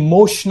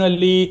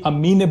emotionally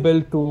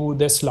amenable to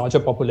this larger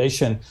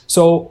population.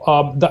 So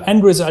the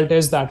end result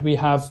is that we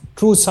have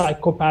true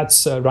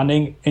psychopaths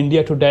running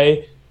India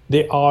today.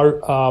 They are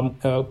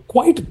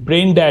quite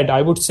brain dead,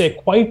 I would say,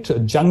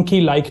 quite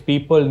junkie-like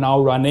people now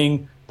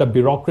running the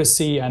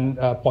bureaucracy and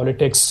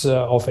politics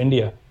of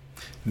India.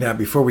 Now,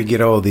 before we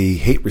get all the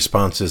hate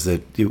responses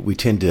that we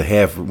tend to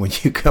have when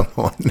you come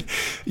on,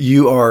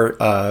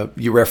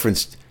 you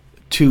referenced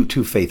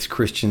two faiths,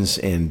 Christians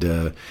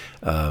and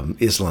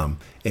Islam,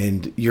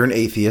 and you're an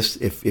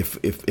atheist.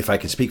 If I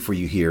can speak for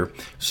you here,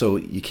 so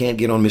you can't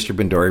get on Mr.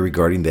 Bhandari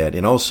regarding that.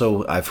 And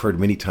also, I've heard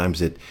many times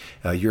that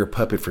you're a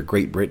puppet for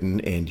Great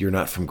Britain, and you're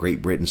not from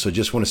Great Britain. So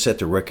just want to set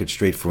the record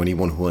straight for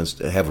anyone who wants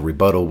to have a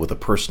rebuttal with a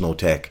personal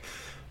attack.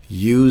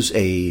 Use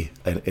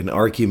an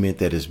argument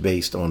that is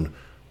based on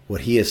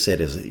what he has said,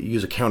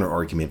 use a counter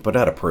argument, but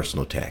not a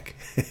personal attack.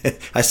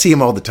 I see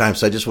him all the time,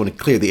 so I just want to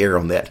clear the air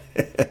on that.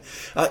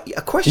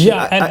 A question.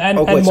 Yeah, and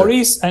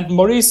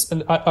Maurice,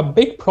 a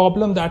big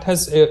problem that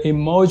has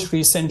emerged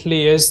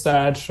recently is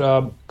that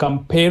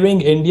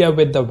comparing India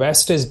with the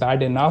West is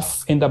bad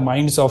enough in the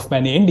minds of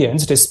many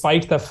Indians,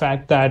 despite the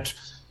fact that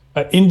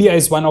India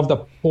is one of the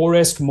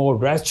poorest, more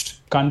wretched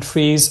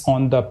countries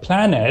on the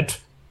planet.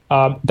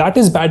 That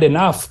is bad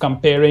enough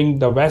comparing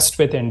the West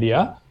with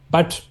India.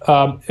 But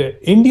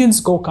Indians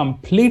go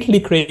completely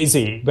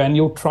crazy when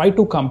you try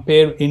to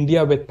compare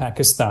India with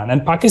Pakistan.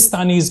 And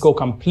Pakistanis go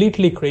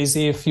completely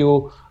crazy if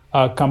you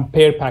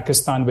compare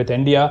Pakistan with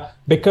India,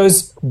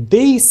 because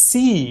they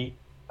see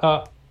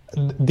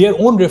their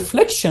own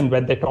reflection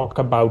when they talk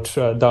about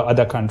the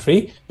other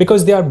country,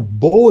 because they are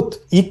both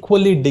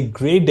equally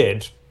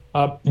degraded,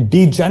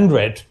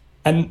 degenerate,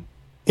 and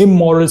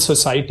immoral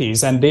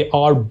societies. And they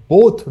are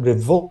both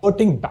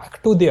reverting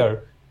back to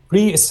their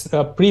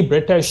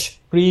pre-British,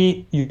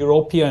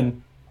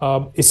 pre-European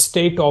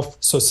state of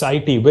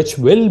society, which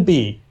will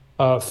be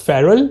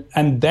feral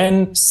and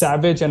then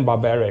savage and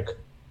barbaric.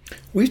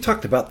 We've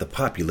talked about the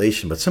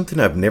population, but something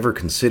I've never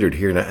considered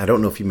here, and I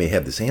don't know if you may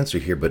have this answer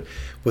here, but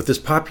with this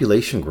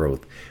population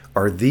growth,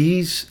 are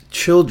these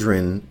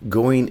children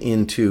going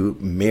into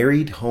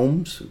married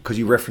homes? Because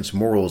you referenced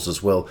morals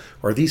as well.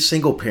 Are these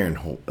single-parent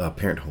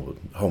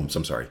homes?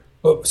 I'm sorry.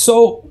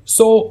 So,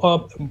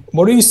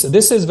 Maurice,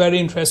 this is very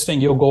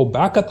interesting. You go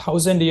back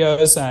 1,000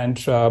 years, and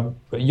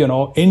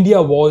India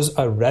was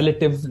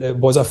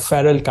a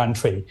feral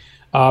country.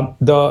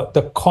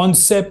 The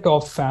concept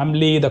of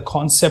family, the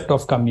concept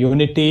of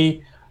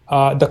community,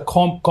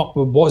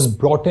 was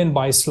brought in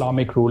by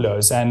Islamic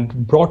rulers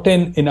and brought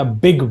in a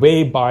big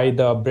way by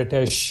the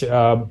British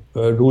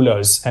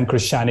rulers and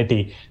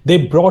Christianity. They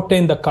brought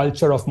in the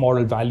culture of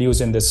moral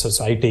values in this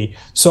society.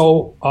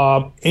 So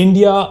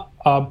India.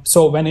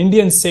 So when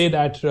Indians say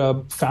that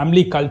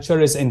family culture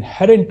is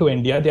inherent to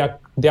India,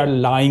 they are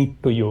lying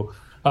to you.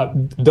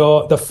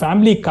 The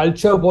family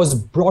culture was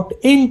brought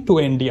into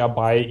India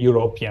by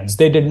Europeans.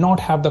 They did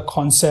not have the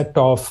concept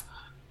of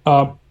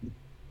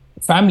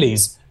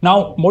families.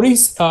 Now,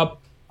 Maurice,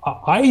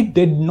 I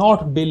did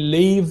not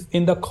believe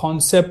in the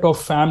concept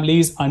of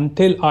families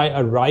until I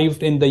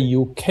arrived in the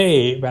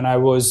UK when I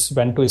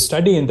went to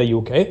study in the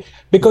UK,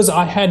 because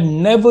I had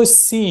never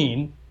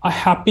seen a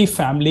happy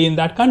family in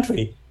that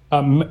country.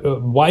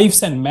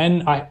 Wives and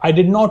men, I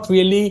did not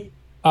really,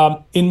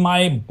 in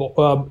my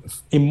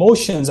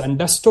emotions,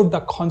 understood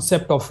the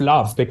concept of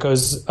love,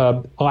 because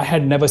I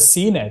had never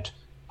seen it.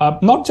 I'm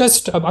not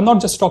just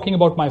talking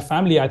about my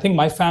family. I think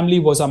my family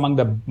was among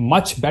the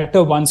much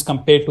better ones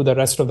compared to the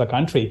rest of the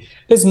country.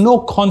 There's no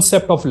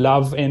concept of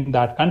love in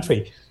that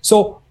country.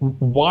 So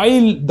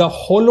while the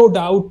hollowed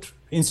out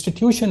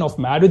institution of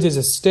marriage is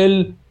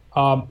still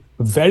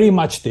very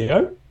much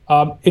there,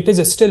 it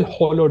is still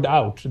hollowed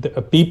out.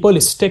 The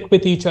people stick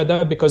with each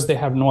other because they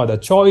have no other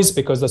choice,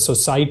 because the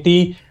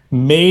society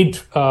made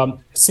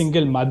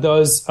single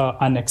mothers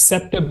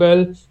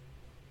unacceptable.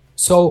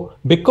 So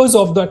because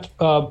of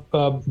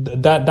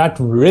that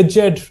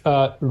rigid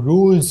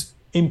rules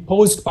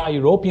imposed by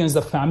Europeans,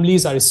 the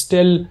families are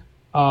still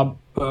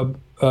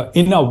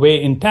in a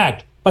way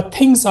intact. But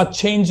things are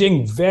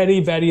changing very,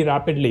 very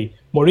rapidly.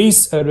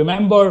 Maurice,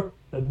 remember,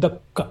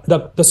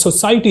 the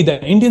society, the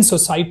Indian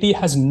society,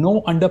 has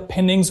no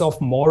underpinnings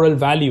of moral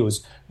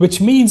values, which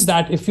means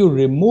that if you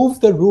remove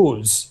the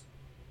rules,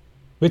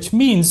 which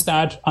means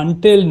that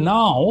until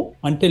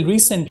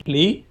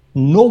recently,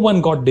 no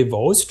one got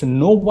divorced,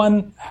 no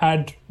one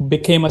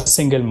became a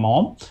single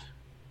mom,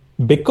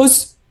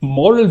 because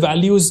moral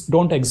values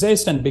don't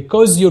exist, and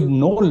because you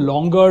no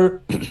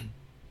longer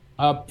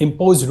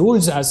impose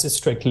rules as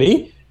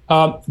strictly.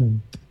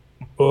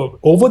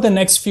 Over the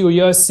next few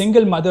years,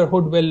 single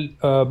motherhood will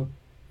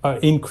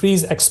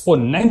increase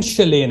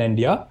exponentially in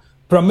India.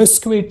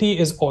 Promiscuity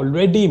is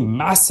already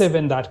massive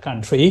in that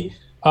country.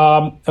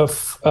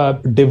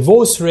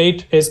 Divorce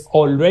rate is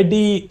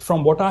already,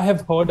 from what I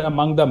have heard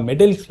among the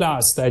middle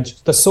class,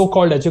 the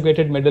so-called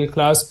educated middle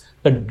class,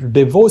 the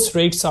divorce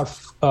rates are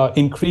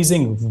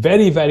increasing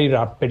very, very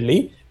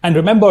rapidly. And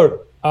remember,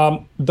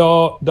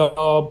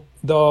 the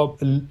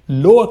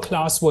lower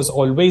class was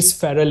always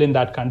feral in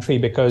that country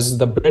because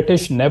the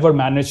British never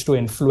managed to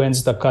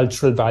influence the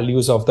cultural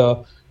values of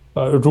the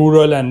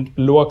rural and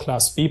lower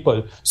class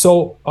people.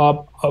 So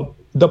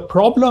the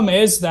problem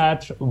is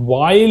that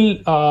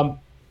while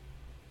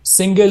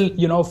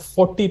single,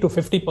 40 to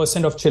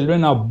 50% of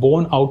children are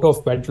born out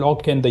of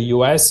wedlock in the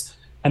US,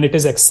 and it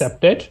is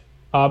accepted.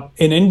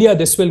 In India,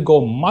 this will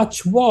go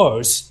much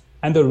worse.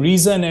 And the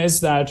reason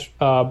is that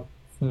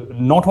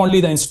not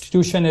only the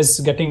institution is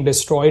getting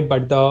destroyed,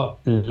 but the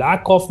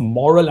lack of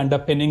moral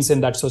underpinnings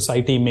in that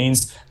society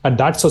means that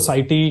that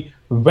society,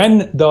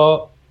 when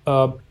the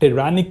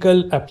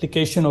tyrannical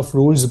application of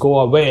rules go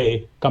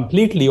away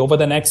completely over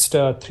the next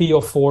 3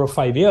 or 4 or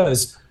 5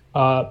 years,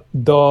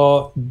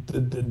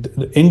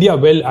 India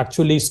will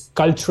actually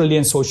culturally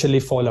and socially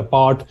fall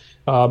apart.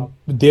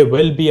 There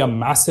will be a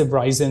massive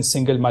rise in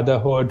single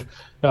motherhood.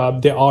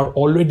 There are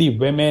already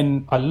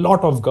women, a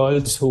lot of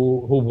girls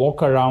who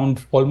walk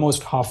around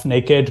almost half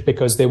naked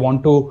because they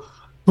want to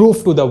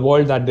prove to the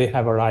world that they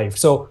have arrived.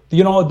 So,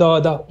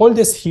 all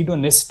this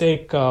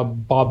hedonistic,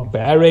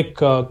 barbaric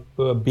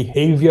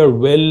behavior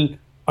will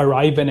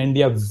arrive in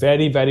India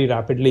very, very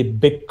rapidly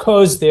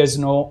because there's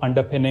no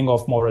underpinning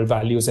of moral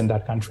values in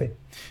that country.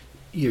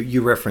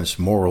 You referenced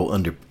moral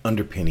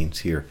underpinnings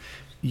here.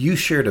 You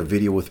shared a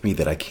video with me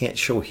that I can't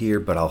show here,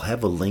 but I'll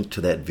have a link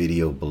to that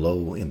video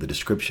below in the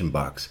description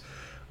box.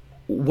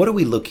 What are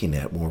we looking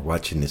at when we're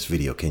watching this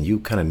video? Can you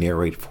kind of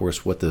narrate for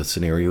us what the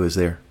scenario is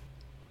there?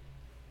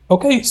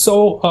 Okay,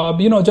 so,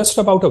 just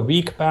about a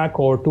week back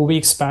or 2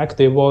 weeks back,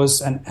 there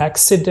was an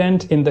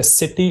accident in the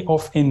city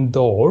of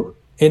Indore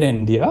in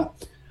India.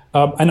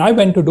 And I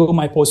went to do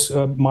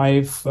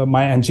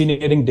my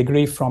engineering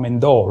degree from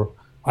Indore.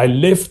 I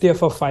lived there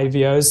for 5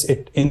 years.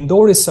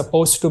 Indore is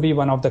supposed to be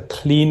one of the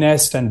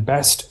cleanest and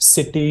best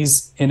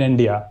cities in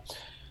India.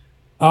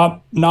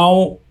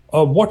 Now,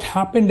 what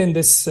happened in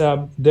this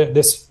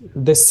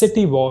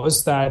city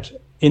was that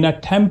in a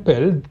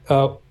temple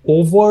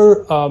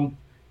over a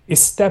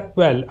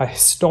stepwell, a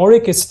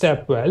historic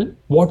stepwell,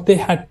 what they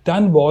had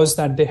done was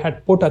that they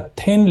had put a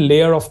thin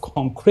layer of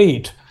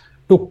concrete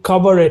to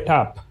cover it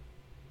up.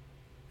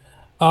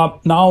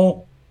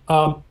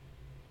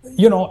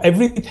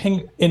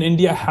 Everything in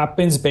India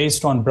happens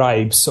based on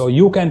bribes. So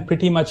you can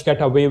pretty much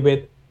get away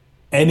with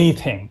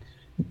anything.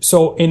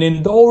 So in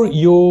Indore,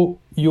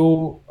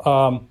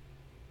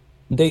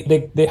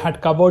 they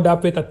had covered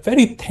up with a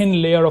very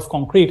thin layer of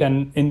concrete.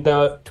 And in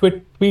the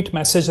tweet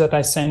message that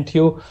I sent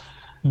you,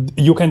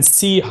 you can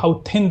see how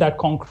thin that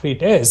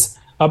concrete is.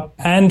 Not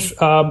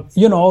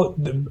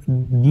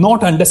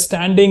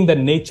understanding the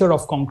nature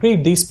of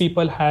concrete, these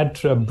people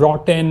had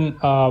brought in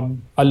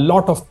a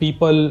lot of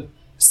people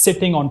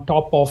sitting on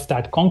top of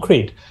that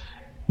concrete.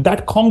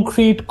 That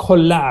concrete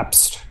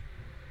collapsed.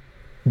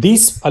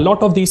 A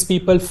lot of these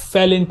people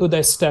fell into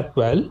the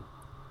stepwell,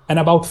 and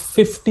about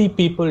 50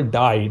 people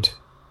died.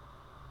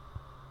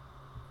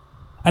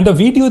 And the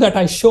video that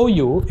I show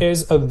you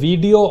is a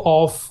video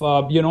of,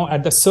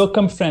 at the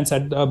circumference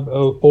on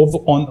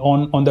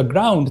the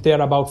ground, there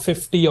are about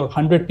 50 or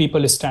 100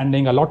 people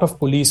standing, a lot of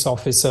police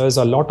officers,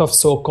 a lot of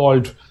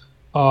so-called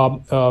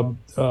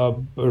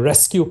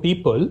rescue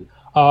people.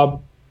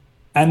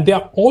 And they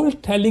are all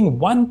telling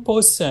one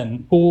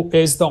person who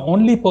is the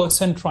only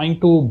person trying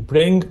to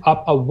bring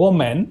up a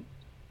woman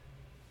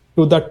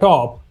to the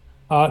top.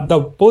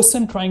 The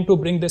person trying to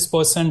bring this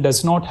person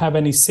does not have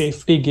any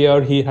safety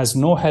gear. He has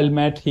no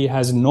helmet. He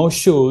has no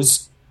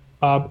shoes.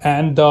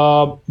 And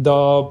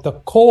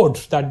the cord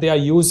that they are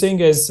using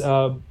is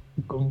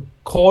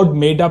cord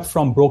made up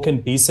from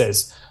broken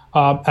pieces.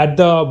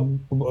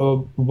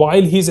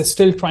 While he's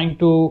still trying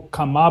to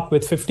come up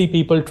with 50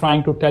 people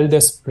trying to tell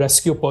this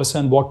rescue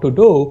person what to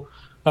do,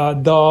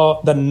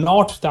 the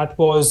knot that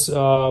was,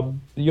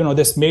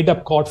 this made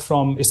up cord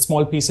from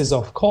small pieces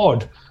of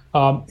cord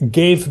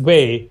gave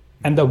way.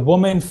 And the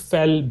woman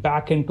fell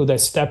back into the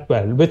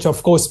stepwell, which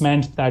of course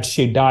meant that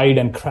she died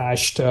and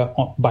crashed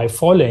by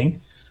falling.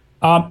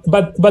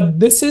 But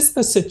this is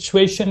the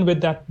situation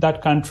with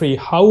that country,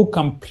 how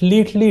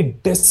completely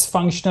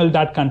dysfunctional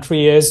that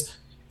country is.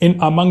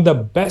 Among the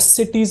best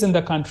cities in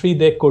the country,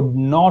 they could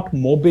not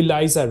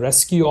mobilize a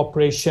rescue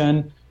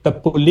operation. The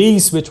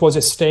police, which was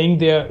standing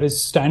there, they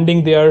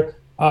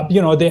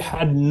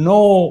had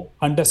no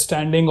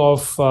understanding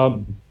of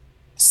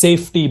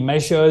safety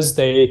measures.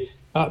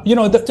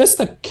 Just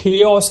the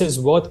chaos is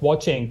worth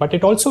watching, but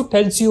it also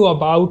tells you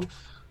about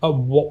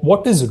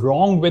what is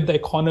wrong with the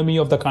economy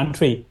of the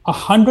country.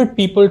 100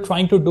 people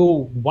trying to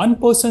do one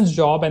person's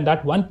job, and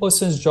that one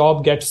person's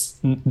job does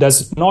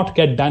not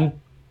get done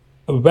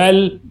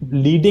well,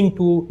 leading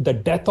to the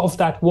death of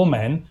that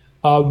woman,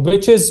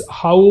 which is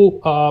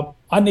how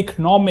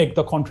uneconomic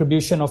the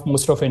contribution of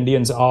most of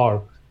Indians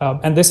are.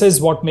 And this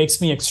is what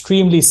makes me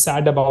extremely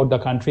sad about the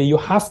country. You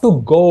have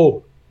to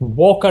go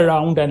walk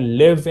around and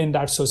live in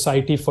that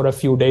society for a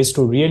few days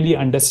to really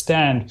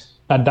understand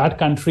that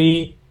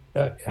country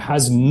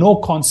has no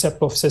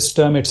concept of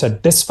system. It's a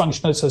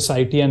dysfunctional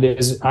society, and there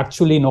is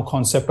actually no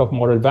concept of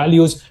moral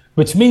values,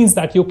 which means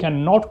that you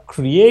cannot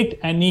create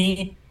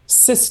any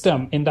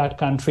system in that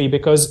country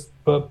because,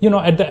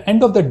 at the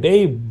end of the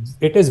day,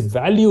 it is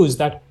values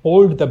that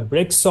hold the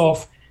bricks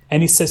of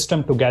any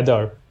system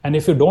together. And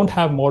if you don't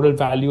have moral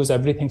values,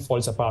 everything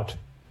falls apart.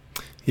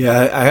 Yeah,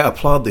 I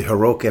applaud the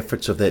heroic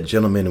efforts of that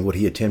gentleman and what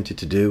he attempted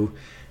to do.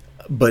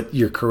 But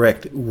you're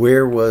correct.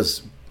 Where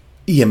was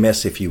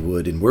EMS, if you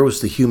would, and where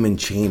was the human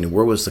chain, and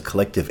where was the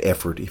collective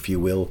effort, if you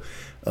will,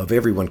 of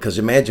everyone? Because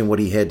imagine what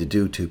he had to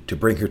do to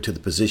bring her to the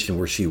position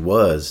where she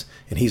was,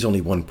 and he's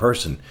only one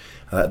person.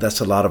 That's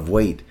a lot of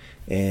weight.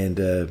 And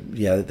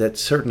that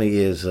certainly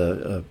is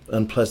a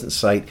unpleasant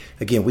sight.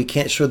 Again, we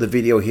can't show the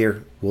video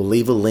here. We'll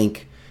leave a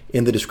link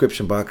in the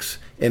description box.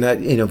 And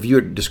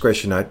viewer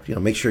discretion.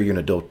 Make sure you're an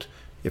adult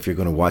if you're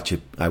going to watch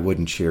it. I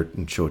wouldn't share it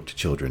and show it to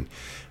children.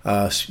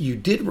 You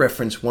did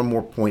reference one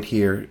more point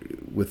here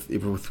with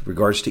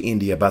regards to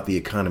India about the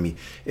economy.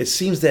 It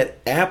seems that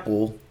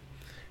Apple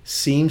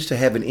seems to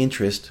have an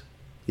interest,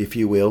 if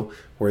you will,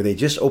 where they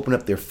just opened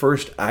up their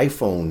first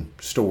iPhone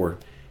store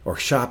or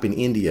shop in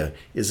India.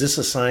 Is this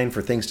a sign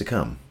for things to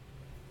come?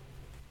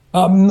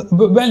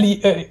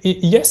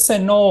 Yes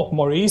and no,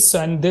 Maurice,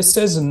 and this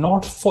is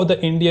not for the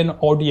Indian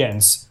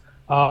audience.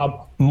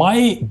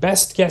 My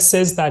best guess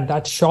is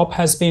that shop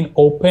has been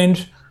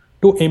opened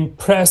to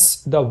impress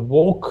the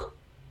woke,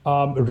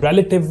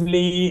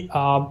 relatively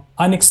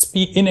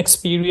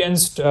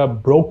inexperienced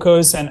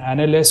brokers and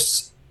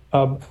analysts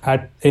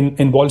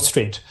in Wall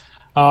Street.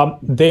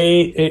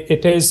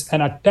 It is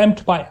an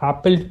attempt by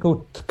Apple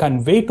to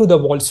convey to the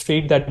Wall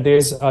Street that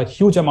there's a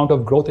huge amount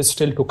of growth is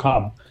still to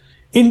come.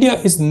 India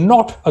is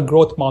not a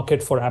growth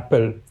market for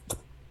Apple,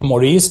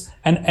 Maurice,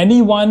 and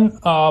anyone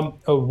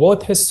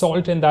worth his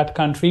salt in that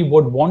country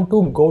would want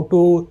to go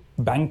to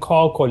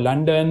Bangkok or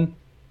London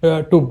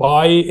to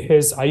buy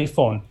his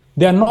iPhone.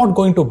 They are not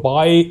going to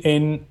buy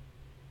in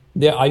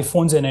their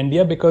iPhones in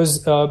India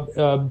because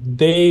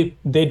they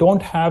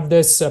don't have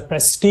this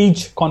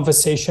prestige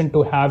conversation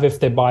to have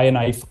if they buy an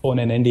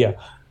iPhone in India.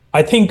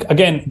 I think,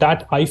 again,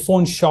 that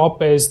Apple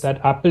shop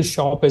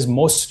is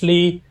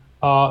mostly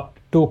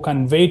to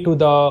convey to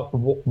the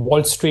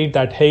Wall Street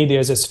that, hey,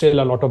 there's still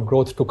a lot of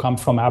growth to come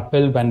from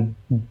Apple when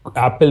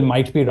Apple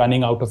might be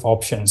running out of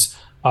options.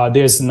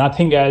 There's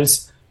nothing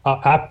else.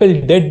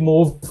 Apple did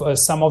move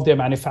some of their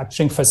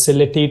manufacturing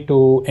facility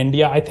to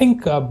India. I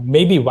think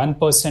maybe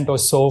 1% or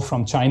so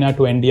from China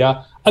to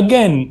India,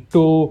 again,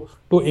 to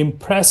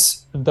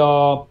impress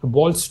the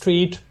Wall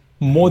Street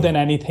more than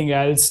anything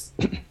else.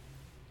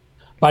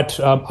 But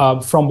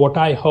from what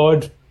I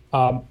heard,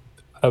 the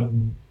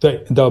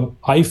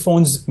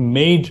iPhones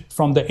made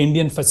from the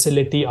Indian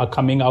facility are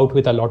coming out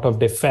with a lot of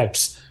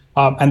defects.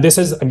 And this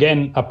is,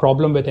 again, a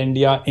problem with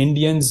India.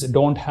 Indians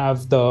don't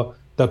have the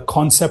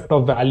concept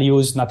of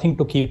values, nothing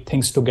to keep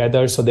things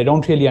together. So they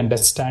don't really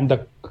understand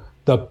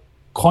the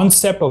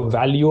concept of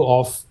value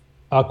of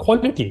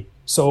quality.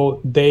 So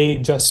they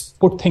just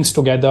put things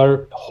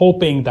together,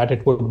 hoping that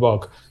it would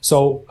work.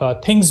 So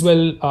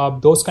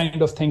those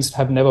kind of things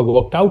have never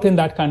worked out in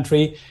that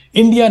country.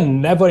 India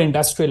never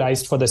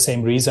industrialized for the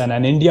same reason,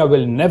 and India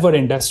will never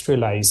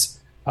industrialize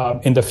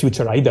in the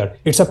future either.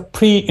 It's a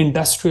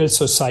pre-industrial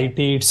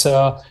society. It's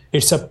a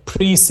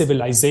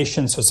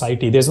pre-civilization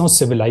society. There's no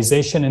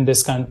civilization in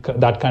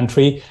that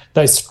country.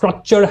 The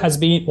structure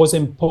was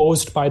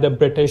imposed by the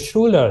British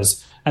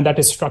rulers, and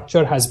that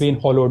structure has been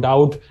hollowed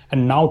out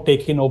and now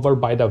taken over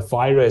by the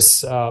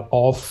virus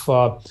of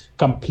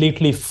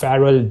completely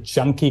feral,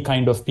 junky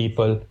kind of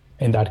people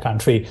in that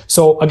country.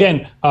 So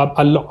again,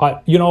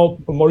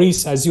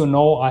 Maurice, as you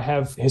know, I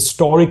have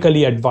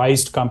historically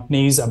advised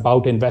companies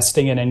about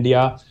investing in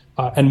India,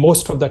 and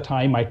most of the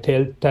time I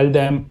tell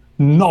them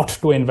not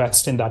to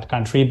invest in that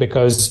country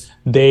because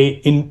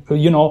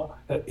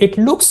it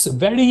looks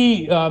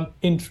very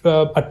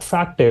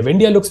attractive.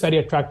 India looks very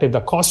attractive.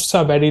 The costs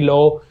are very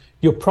low.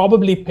 You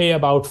probably pay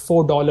about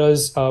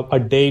 $4 a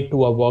day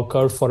to a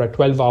worker for a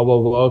 12-hour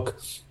work.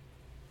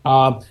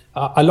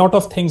 A lot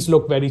of things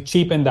look very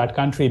cheap in that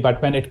country, but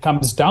when it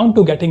comes down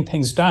to getting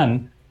things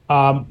done,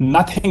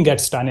 nothing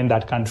gets done in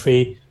that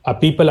country.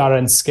 People are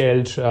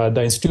unskilled.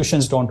 The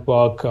institutions don't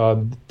work.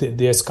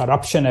 There's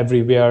corruption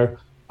everywhere.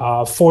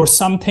 For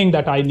something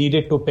that I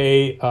needed to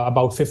pay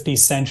about 50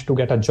 cents to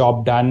get a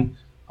job done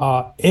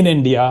in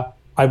India,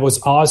 I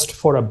was asked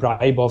for a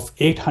bribe of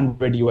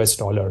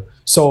 $800.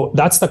 So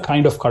that's the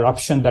kind of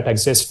corruption that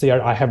exists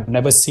there. I have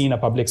never seen a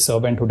public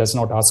servant who does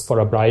not ask for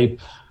a bribe.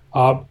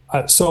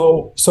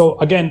 So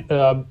again,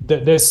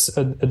 this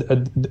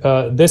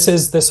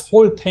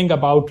whole thing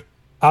about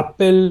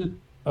Apple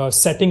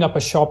setting up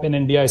a shop in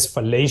India is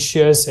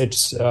fallacious.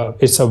 It's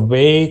a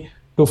way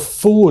to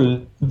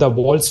fool the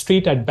Wall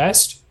Street at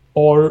best,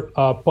 or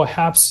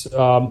perhaps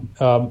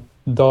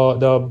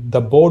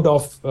the board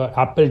of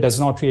Apple does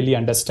not really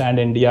understand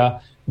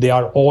India. They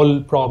are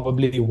all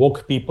probably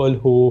woke people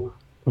who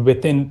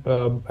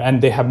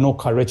and they have no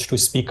courage to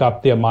speak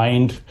up their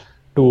mind.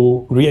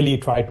 to really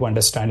try to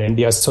understand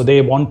India. So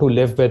they want to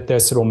live with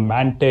this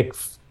romantic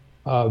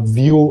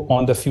view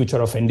on the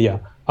future of India.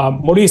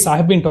 Maurice, I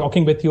have been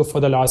talking with you for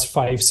the last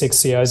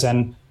 5-6 years,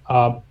 and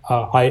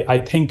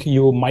I think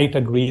you might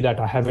agree that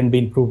I haven't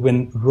been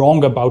proven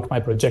wrong about my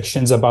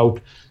projections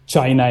about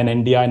China and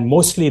India, and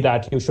mostly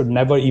that you should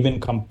never even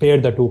compare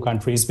the two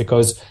countries,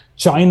 because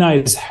China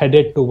is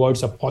headed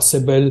towards a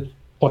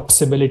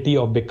possibility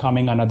of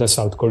becoming another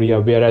South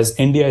Korea, whereas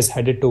India is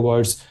headed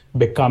towards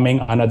becoming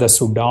another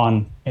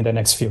Sudan in the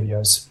next few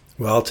years.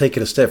 Well, I'll take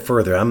it a step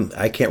further.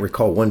 I can't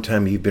recall one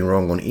time you've been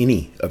wrong on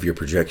any of your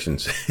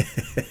projections.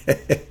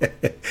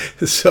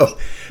 So,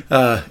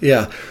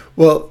 yeah.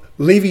 Well,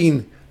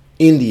 leaving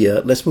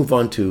India, let's move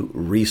on to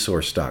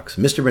resource stocks.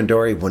 Mr.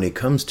 Bhandari, when it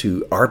comes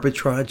to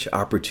arbitrage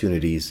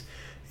opportunities,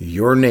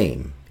 your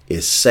name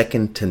is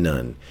second to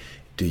none.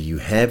 Do you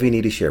have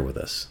any to share with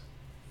us?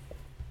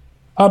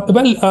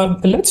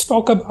 Let's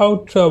talk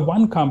about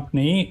one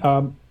company.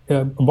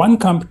 One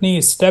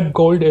company, Step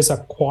Gold, is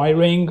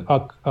acquiring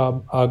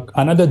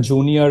another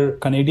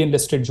Canadian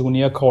listed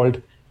junior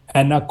called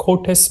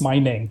Anacortes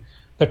Mining.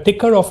 The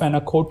ticker of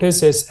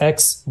Anacortes is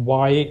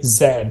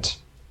XYZ.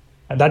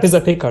 And that is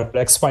the ticker,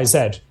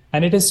 XYZ.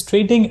 And it is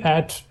trading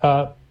at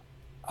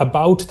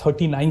about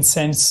 39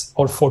 cents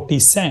or 40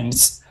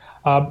 cents.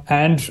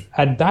 And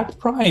at that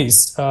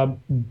price,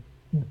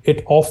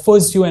 it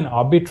offers you an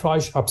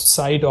arbitrage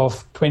upside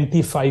of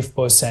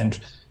 25%.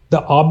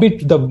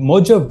 The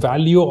merger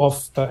value of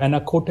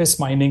Anacortes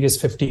Mining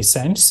is 50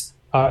 cents.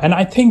 And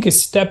I think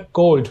Step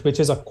Gold, which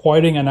is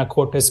acquiring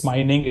Anacortes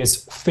Mining, is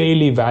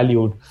fairly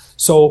valued.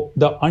 So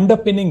the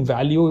underpinning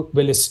value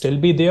will still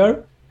be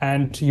there,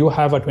 and you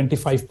have a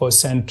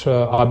 25%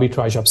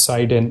 arbitrage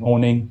upside in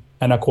owning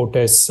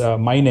Anacortes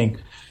Mining.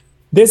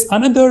 There's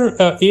another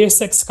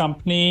ASX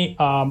company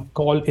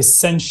called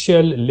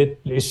Essential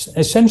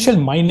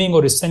Mining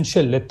or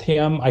Essential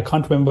Lithium. I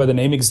can't remember the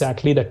name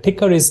exactly. The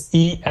ticker is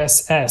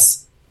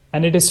ESS,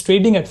 and it is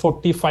trading at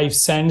 45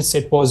 cents.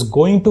 It was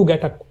going to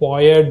get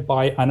acquired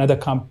by another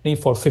company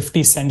for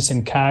 50 cents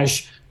in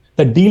cash.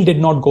 The deal did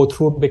not go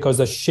through because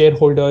the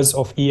shareholders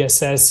of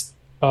ESS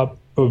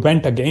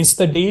went against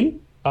the deal.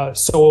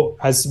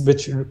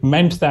 Which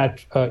meant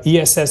that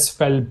ESS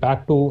fell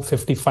back to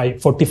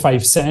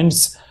 45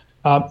 cents.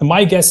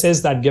 My guess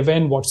is that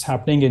given what's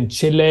happening in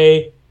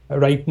Chile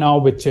right now,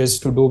 which is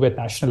to do with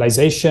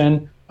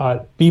nationalization,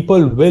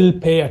 people will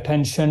pay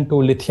attention to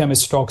lithium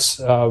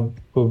stocks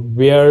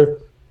where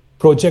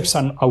projects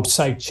are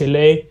outside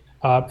Chile,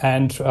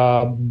 and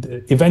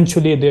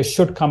eventually there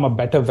should come a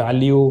better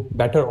value,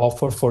 better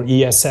offer for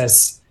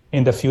ESS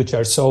in the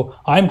future. So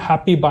I'm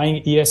happy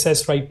buying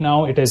ESS right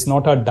now. It is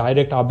not a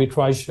direct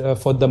arbitrage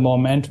for the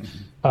moment,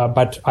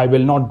 but I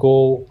will not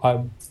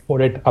go for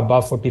it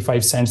above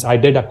 45 cents. I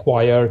did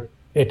acquire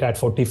it at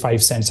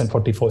 45 cents and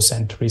 44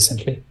 cents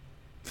recently.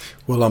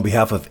 Well, on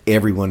behalf of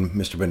everyone,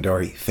 Mr.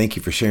 Bhandari, thank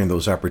you for sharing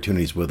those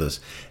opportunities with us.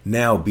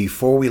 Now,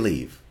 before we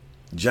leave,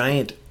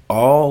 JAYANT,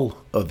 all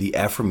of the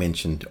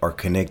aforementioned are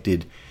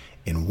connected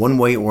in one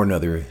way or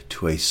another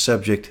to a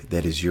subject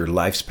that is your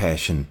life's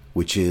passion,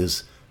 which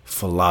is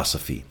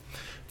philosophy.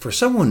 For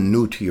someone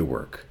new to your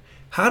work,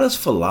 how does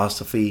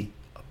philosophy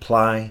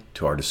apply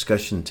to our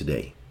discussion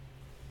today?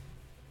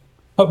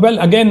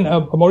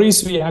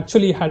 Maurice, we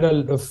actually had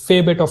a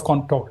fair bit of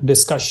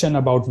discussion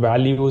about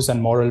values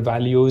and moral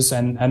values.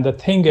 And the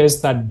thing is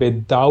that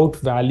without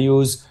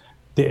values,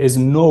 there is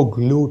no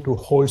glue to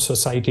hold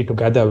society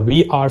together.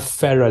 We are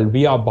feral,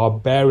 we are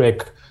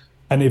barbaric,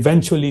 and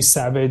eventually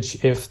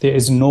savage if there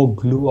is no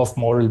glue of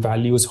moral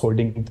values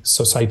holding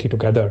society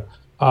together.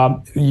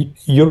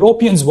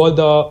 Europeans were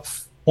the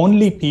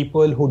only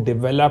people who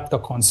developed the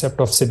concept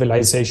of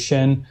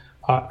civilization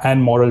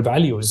and moral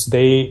values.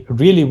 They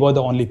really were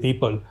the only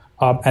people.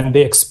 And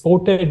they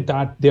exported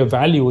their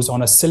values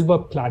on a silver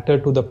platter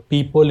to the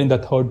people in the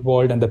third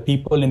world and the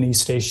people in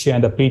East Asia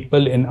and the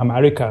people in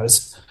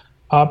Americas.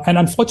 And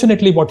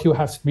unfortunately, what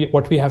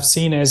we have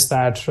seen is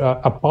that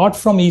apart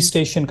from East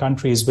Asian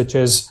countries, which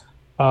is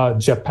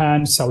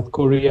Japan, South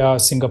Korea,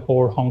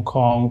 Singapore, Hong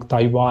Kong,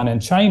 Taiwan,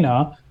 and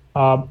China,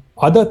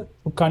 other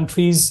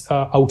countries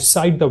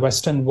outside the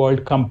Western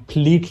world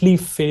completely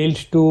failed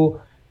to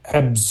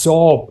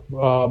absorb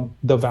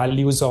the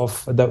values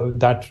of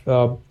that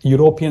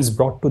Europeans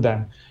brought to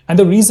them. And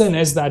the reason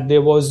is that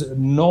there was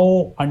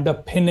no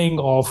underpinning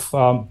of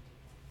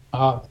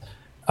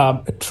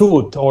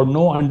truth or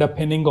no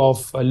underpinning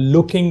of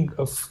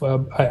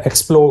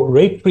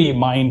exploratory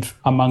mind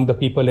among the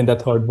people in the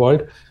third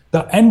world.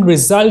 The end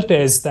result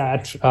is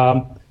that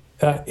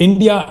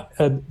India,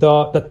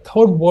 the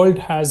third world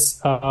has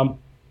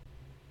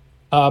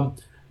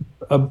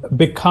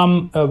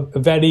become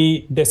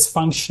very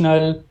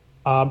dysfunctional,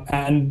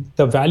 and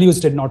the values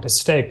did not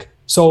stick.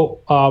 So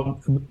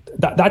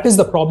that is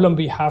the problem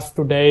we have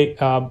today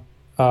in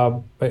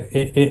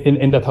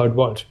the third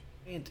world.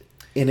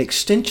 An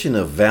extension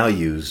of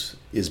values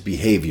is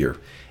behavior.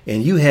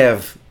 And you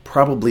have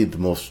probably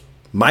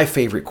my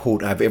favorite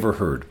quote I've ever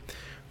heard.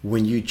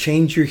 When you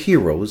change your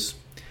heroes,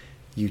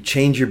 you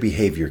change your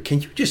behavior.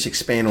 Can you just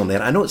expand on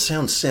that? I know it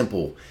sounds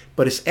simple,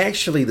 but it's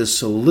actually the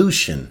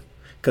solution,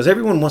 because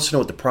everyone wants to know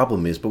what the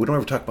problem is, but we don't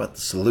ever talk about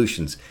the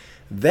solutions.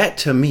 That,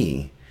 to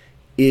me,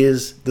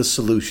 is the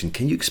solution.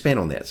 Can you expand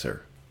on that,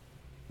 sir?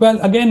 Well,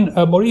 again,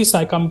 Maurice,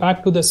 I come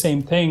back to the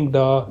same thing.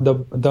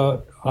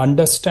 The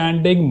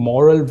understanding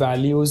moral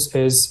values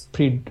is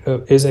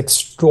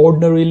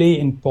extraordinarily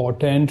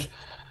important.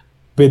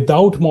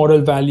 Without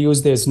moral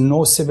values, there's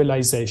no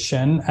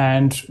civilization,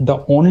 and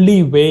the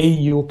only way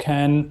you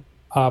can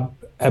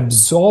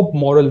absorb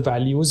moral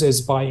values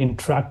is by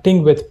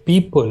interacting with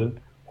people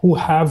who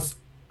have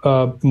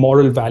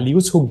moral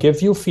values, who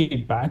give you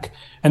feedback.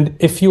 And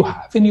if you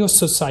have in your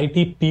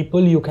society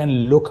people you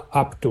can look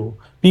up to,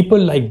 people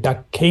like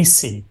Doug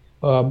Casey,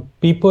 there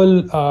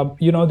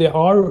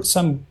are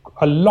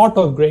a lot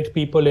of great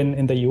people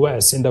in the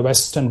US, in the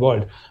Western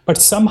world. But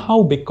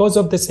somehow, because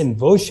of this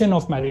inversion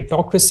of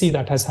meritocracy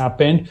that has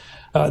happened,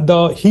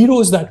 the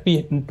heroes that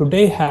we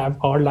today have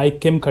are like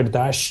Kim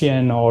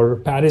Kardashian or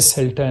Paris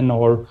Hilton,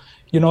 or,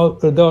 the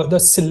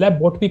celeb,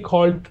 what we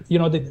call,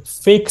 the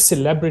fake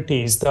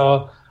celebrities,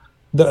 not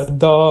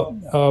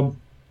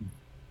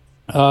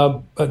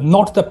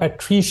the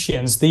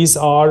patricians. These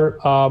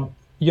are,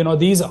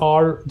 these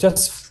are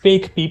just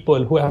fake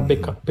people who have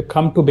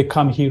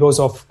become heroes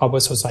of our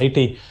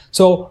society.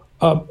 So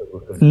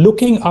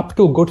looking up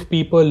to good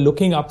people,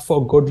 looking up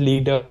for good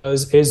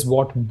leaders is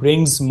what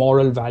brings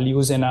moral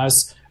values in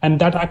us. And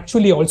that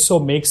actually also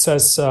makes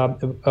us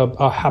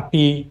a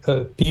happy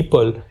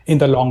people in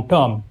the long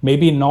term.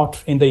 Maybe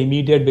not in the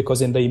immediate,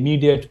 because in the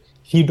immediate,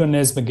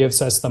 hedonism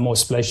gives us the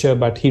most pleasure.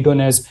 But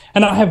hedonism,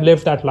 and I have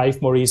lived that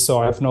life, Maurice,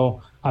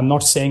 so I'm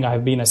not saying I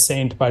have been a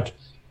saint, but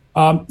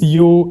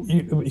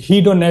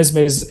hedonism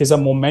is a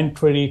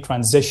momentary,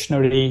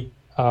 transitionary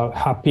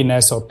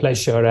happiness or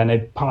pleasure, and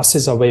it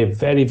passes away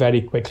very, very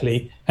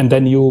quickly. And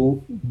then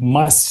you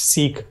must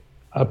seek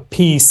a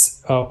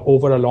peace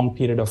over a long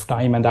period of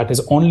time, and that is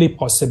only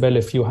possible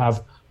if you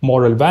have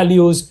moral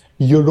values.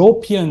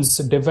 Europeans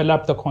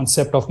developed the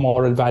concept of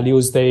moral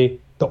values. The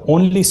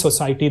only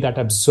society that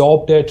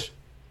absorbed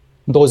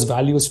those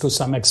values to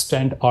some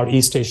extent are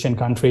East Asian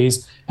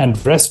countries,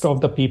 and rest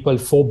of the people,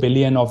 4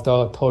 billion of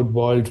the third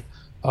world,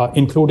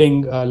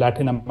 including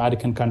Latin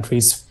American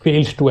countries,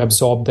 failed to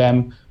absorb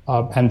them.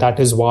 And that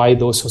is why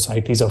those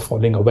societies are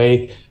falling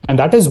away. And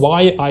that is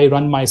why I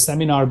run my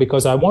seminar,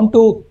 because I want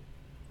to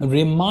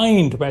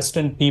remind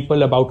Western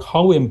people about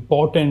how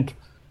important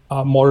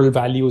moral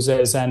values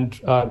is. And,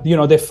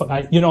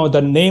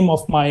 the name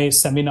of my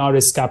seminar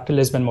is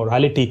Capitalism and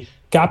Morality.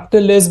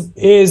 Capitalism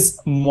is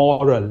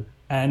moral.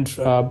 And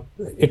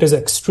it is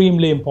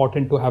extremely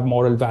important to have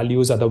moral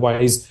values.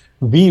 Otherwise,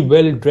 we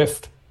will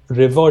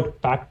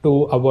revert back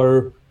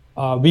to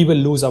we will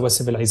lose our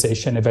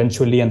civilization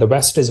eventually. And the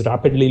West is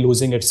rapidly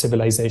losing its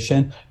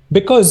civilization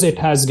because it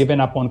has given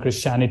up on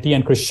Christianity.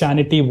 And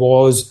Christianity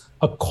was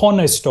a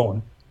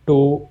cornerstone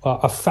to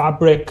a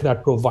fabric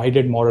that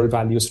provided moral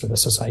values to the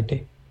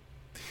society.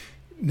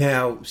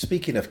 Now,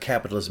 speaking of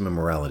capitalism and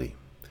morality,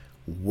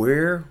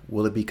 where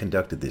will it be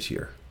conducted this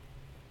year?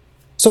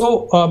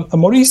 So,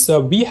 Maurice,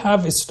 we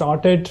have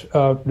started,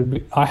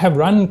 I have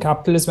run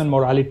Capitalism and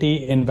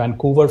Morality in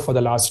Vancouver for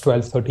the last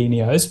 12, 13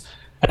 years.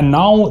 And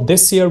now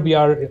this year, we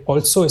are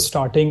also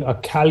starting a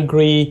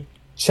Calgary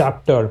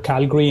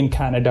in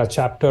Canada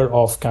chapter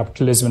of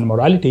Capitalism and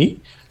Morality.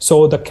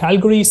 So the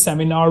Calgary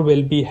seminar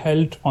will be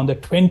held on the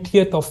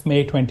 20th of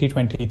May,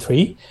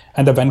 2023.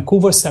 And the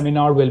Vancouver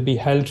seminar will be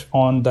held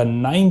on the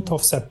 9th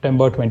of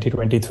September,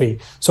 2023.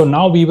 So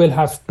now we will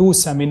have 2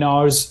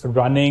 seminars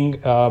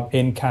running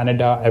in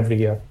Canada every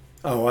year.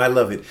 Oh, I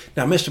love it.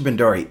 Now, Mr.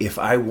 Bhandari, if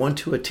I want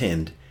to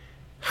attend,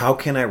 how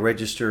can I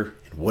register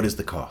and what is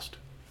the cost?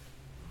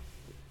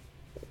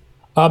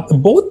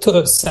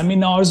 Both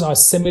seminars are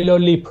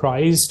similarly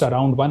priced,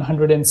 around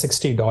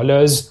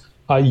 $160.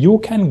 You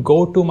can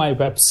go to my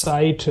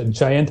website,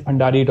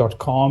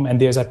 jayantbhandari.com, and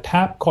there's a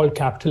tab called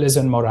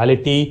Capitalism and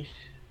Morality,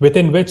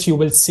 within which you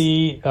will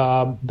see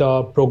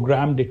the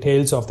program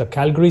details of the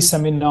Calgary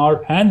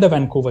seminar and the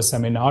Vancouver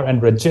seminar,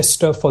 and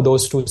register for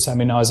those 2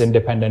 seminars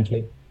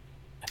independently.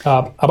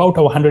 About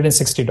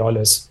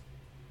 $160.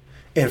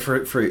 And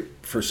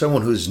for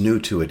someone who's new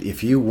to it,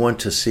 if you want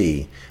to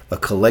see a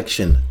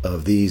collection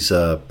of these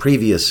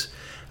previous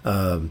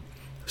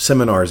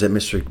seminars that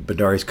Mr.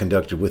 Bhandari's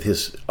conducted with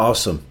his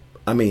awesome,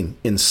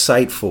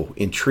 insightful,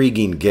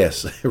 intriguing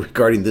guests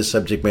regarding this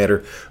subject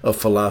matter of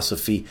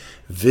philosophy,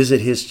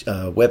 visit his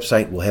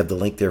website. We'll have the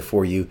link there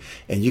for you.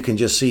 And you can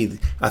just see,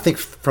 I think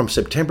from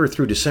September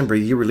through December,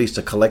 you released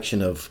a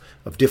collection of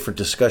different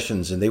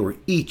discussions, and they were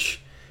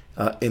each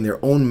in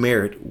their own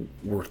merit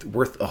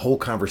worth a whole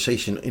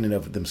conversation in and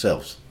of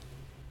themselves.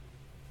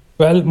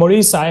 Well,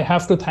 Maurice, I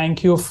have to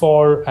thank you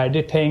for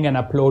editing and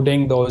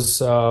uploading those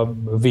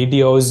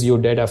videos. You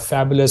did a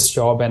fabulous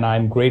job, and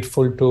I'm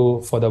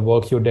grateful for the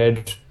work you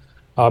did.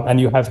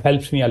 And you have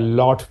helped me a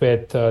lot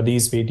with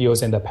these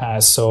videos in the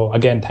past. So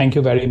again, thank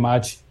you very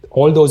much.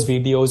 All those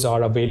videos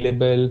are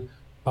available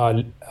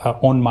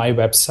on my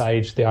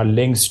website. There are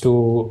links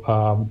to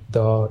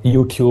the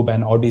YouTube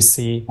and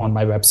Odyssey on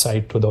my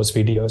website to those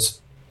videos.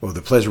 Well,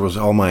 the pleasure was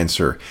all mine,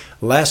 sir.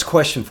 Last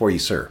question for you,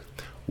 sir.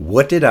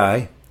 What did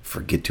I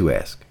forget to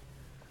ask?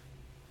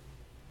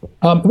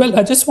 Well,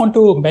 I just want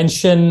to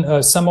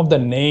mention some of the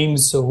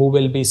names who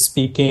will be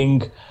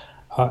speaking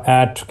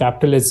at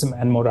Capitalism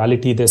and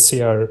Morality this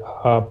year.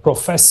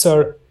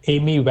 Professor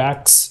Amy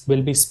Wax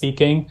will be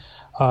speaking.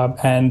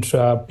 And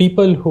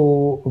people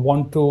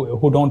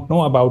who don't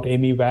know about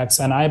Amy Wax,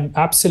 and I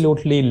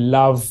absolutely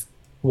love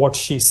what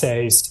she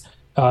says.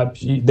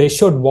 They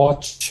should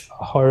watch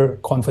her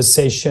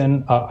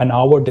conversation, an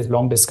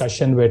hour-long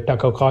discussion with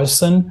Tucker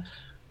Carlson.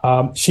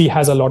 She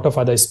has a lot of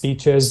other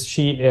speeches.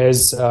 She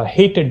is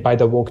hated by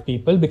the woke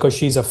people because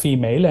she's a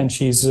female and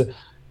she's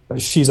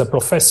a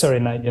professor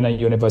in a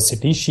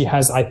university. She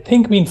has, I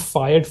think, been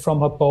fired from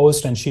her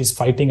post and she's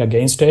fighting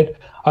against it.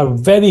 A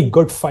very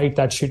good fight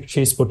that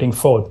she's putting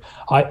forth.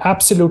 I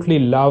absolutely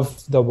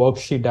love the work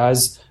she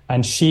does,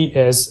 and she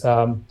is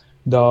the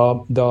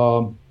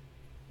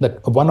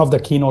one of the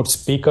keynote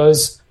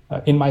speakers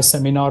in my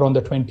seminar on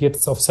the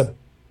 9th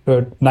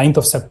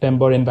of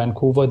September in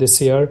Vancouver this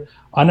year.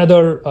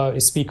 Another new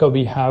speaker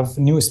we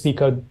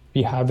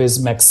have is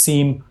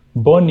Maxime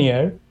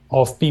Bernier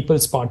of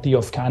People's Party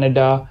of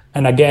Canada.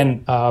 And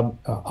again, I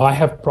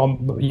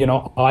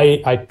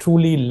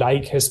truly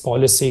like his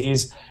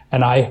policies,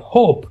 and I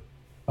hope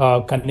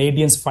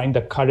Canadians find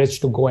the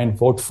courage to go and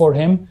vote for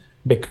him,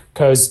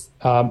 because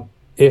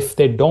if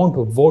they don't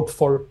vote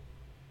for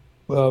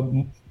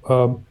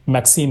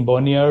Maxime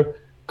Bernier,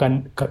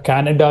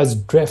 Canada's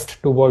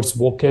drift towards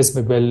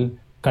wokeism will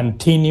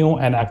continue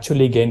and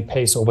actually gain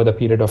pace over the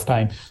period of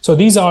time. So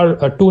these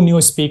are two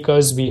new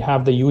speakers. We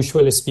have the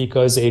usual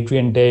speakers,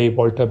 Adrian Day,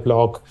 Walter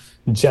Block,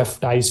 Jeff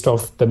Deist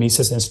of the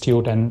Mises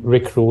Institute, and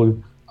Rick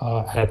Rule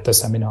at the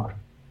seminar.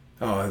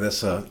 Oh,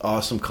 that's an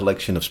awesome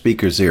collection of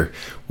speakers there.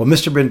 Well,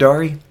 Mr.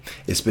 Bhandari,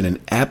 it's been an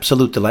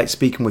absolute delight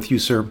speaking with you,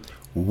 sir.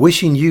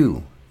 Wishing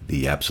you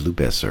the absolute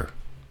best, sir.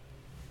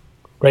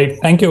 Great.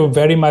 Thank you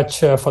very much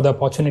for the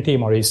opportunity,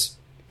 Maurice.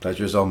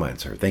 Pleasure is all mine,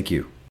 sir. Thank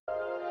you.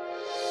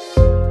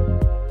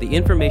 The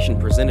information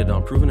presented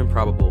on Proven and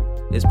Probable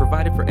is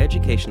provided for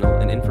educational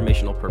and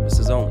informational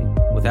purposes only,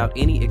 without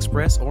any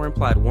express or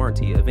implied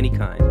warranty of any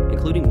kind,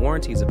 including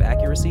warranties of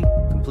accuracy,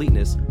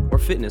 completeness, or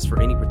fitness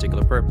for any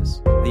particular purpose.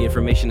 The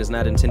information is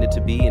not intended to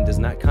be and does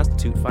not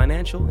constitute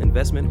financial,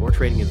 investment, or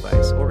trading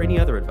advice, or any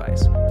other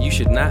advice. You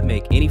should not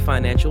make any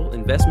financial,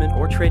 investment,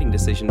 or trading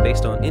decision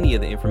based on any of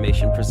the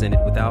information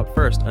presented without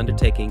first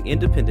undertaking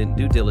independent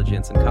due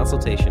diligence and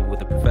consultation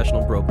with a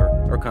professional broker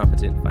or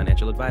competent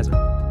financial advisor.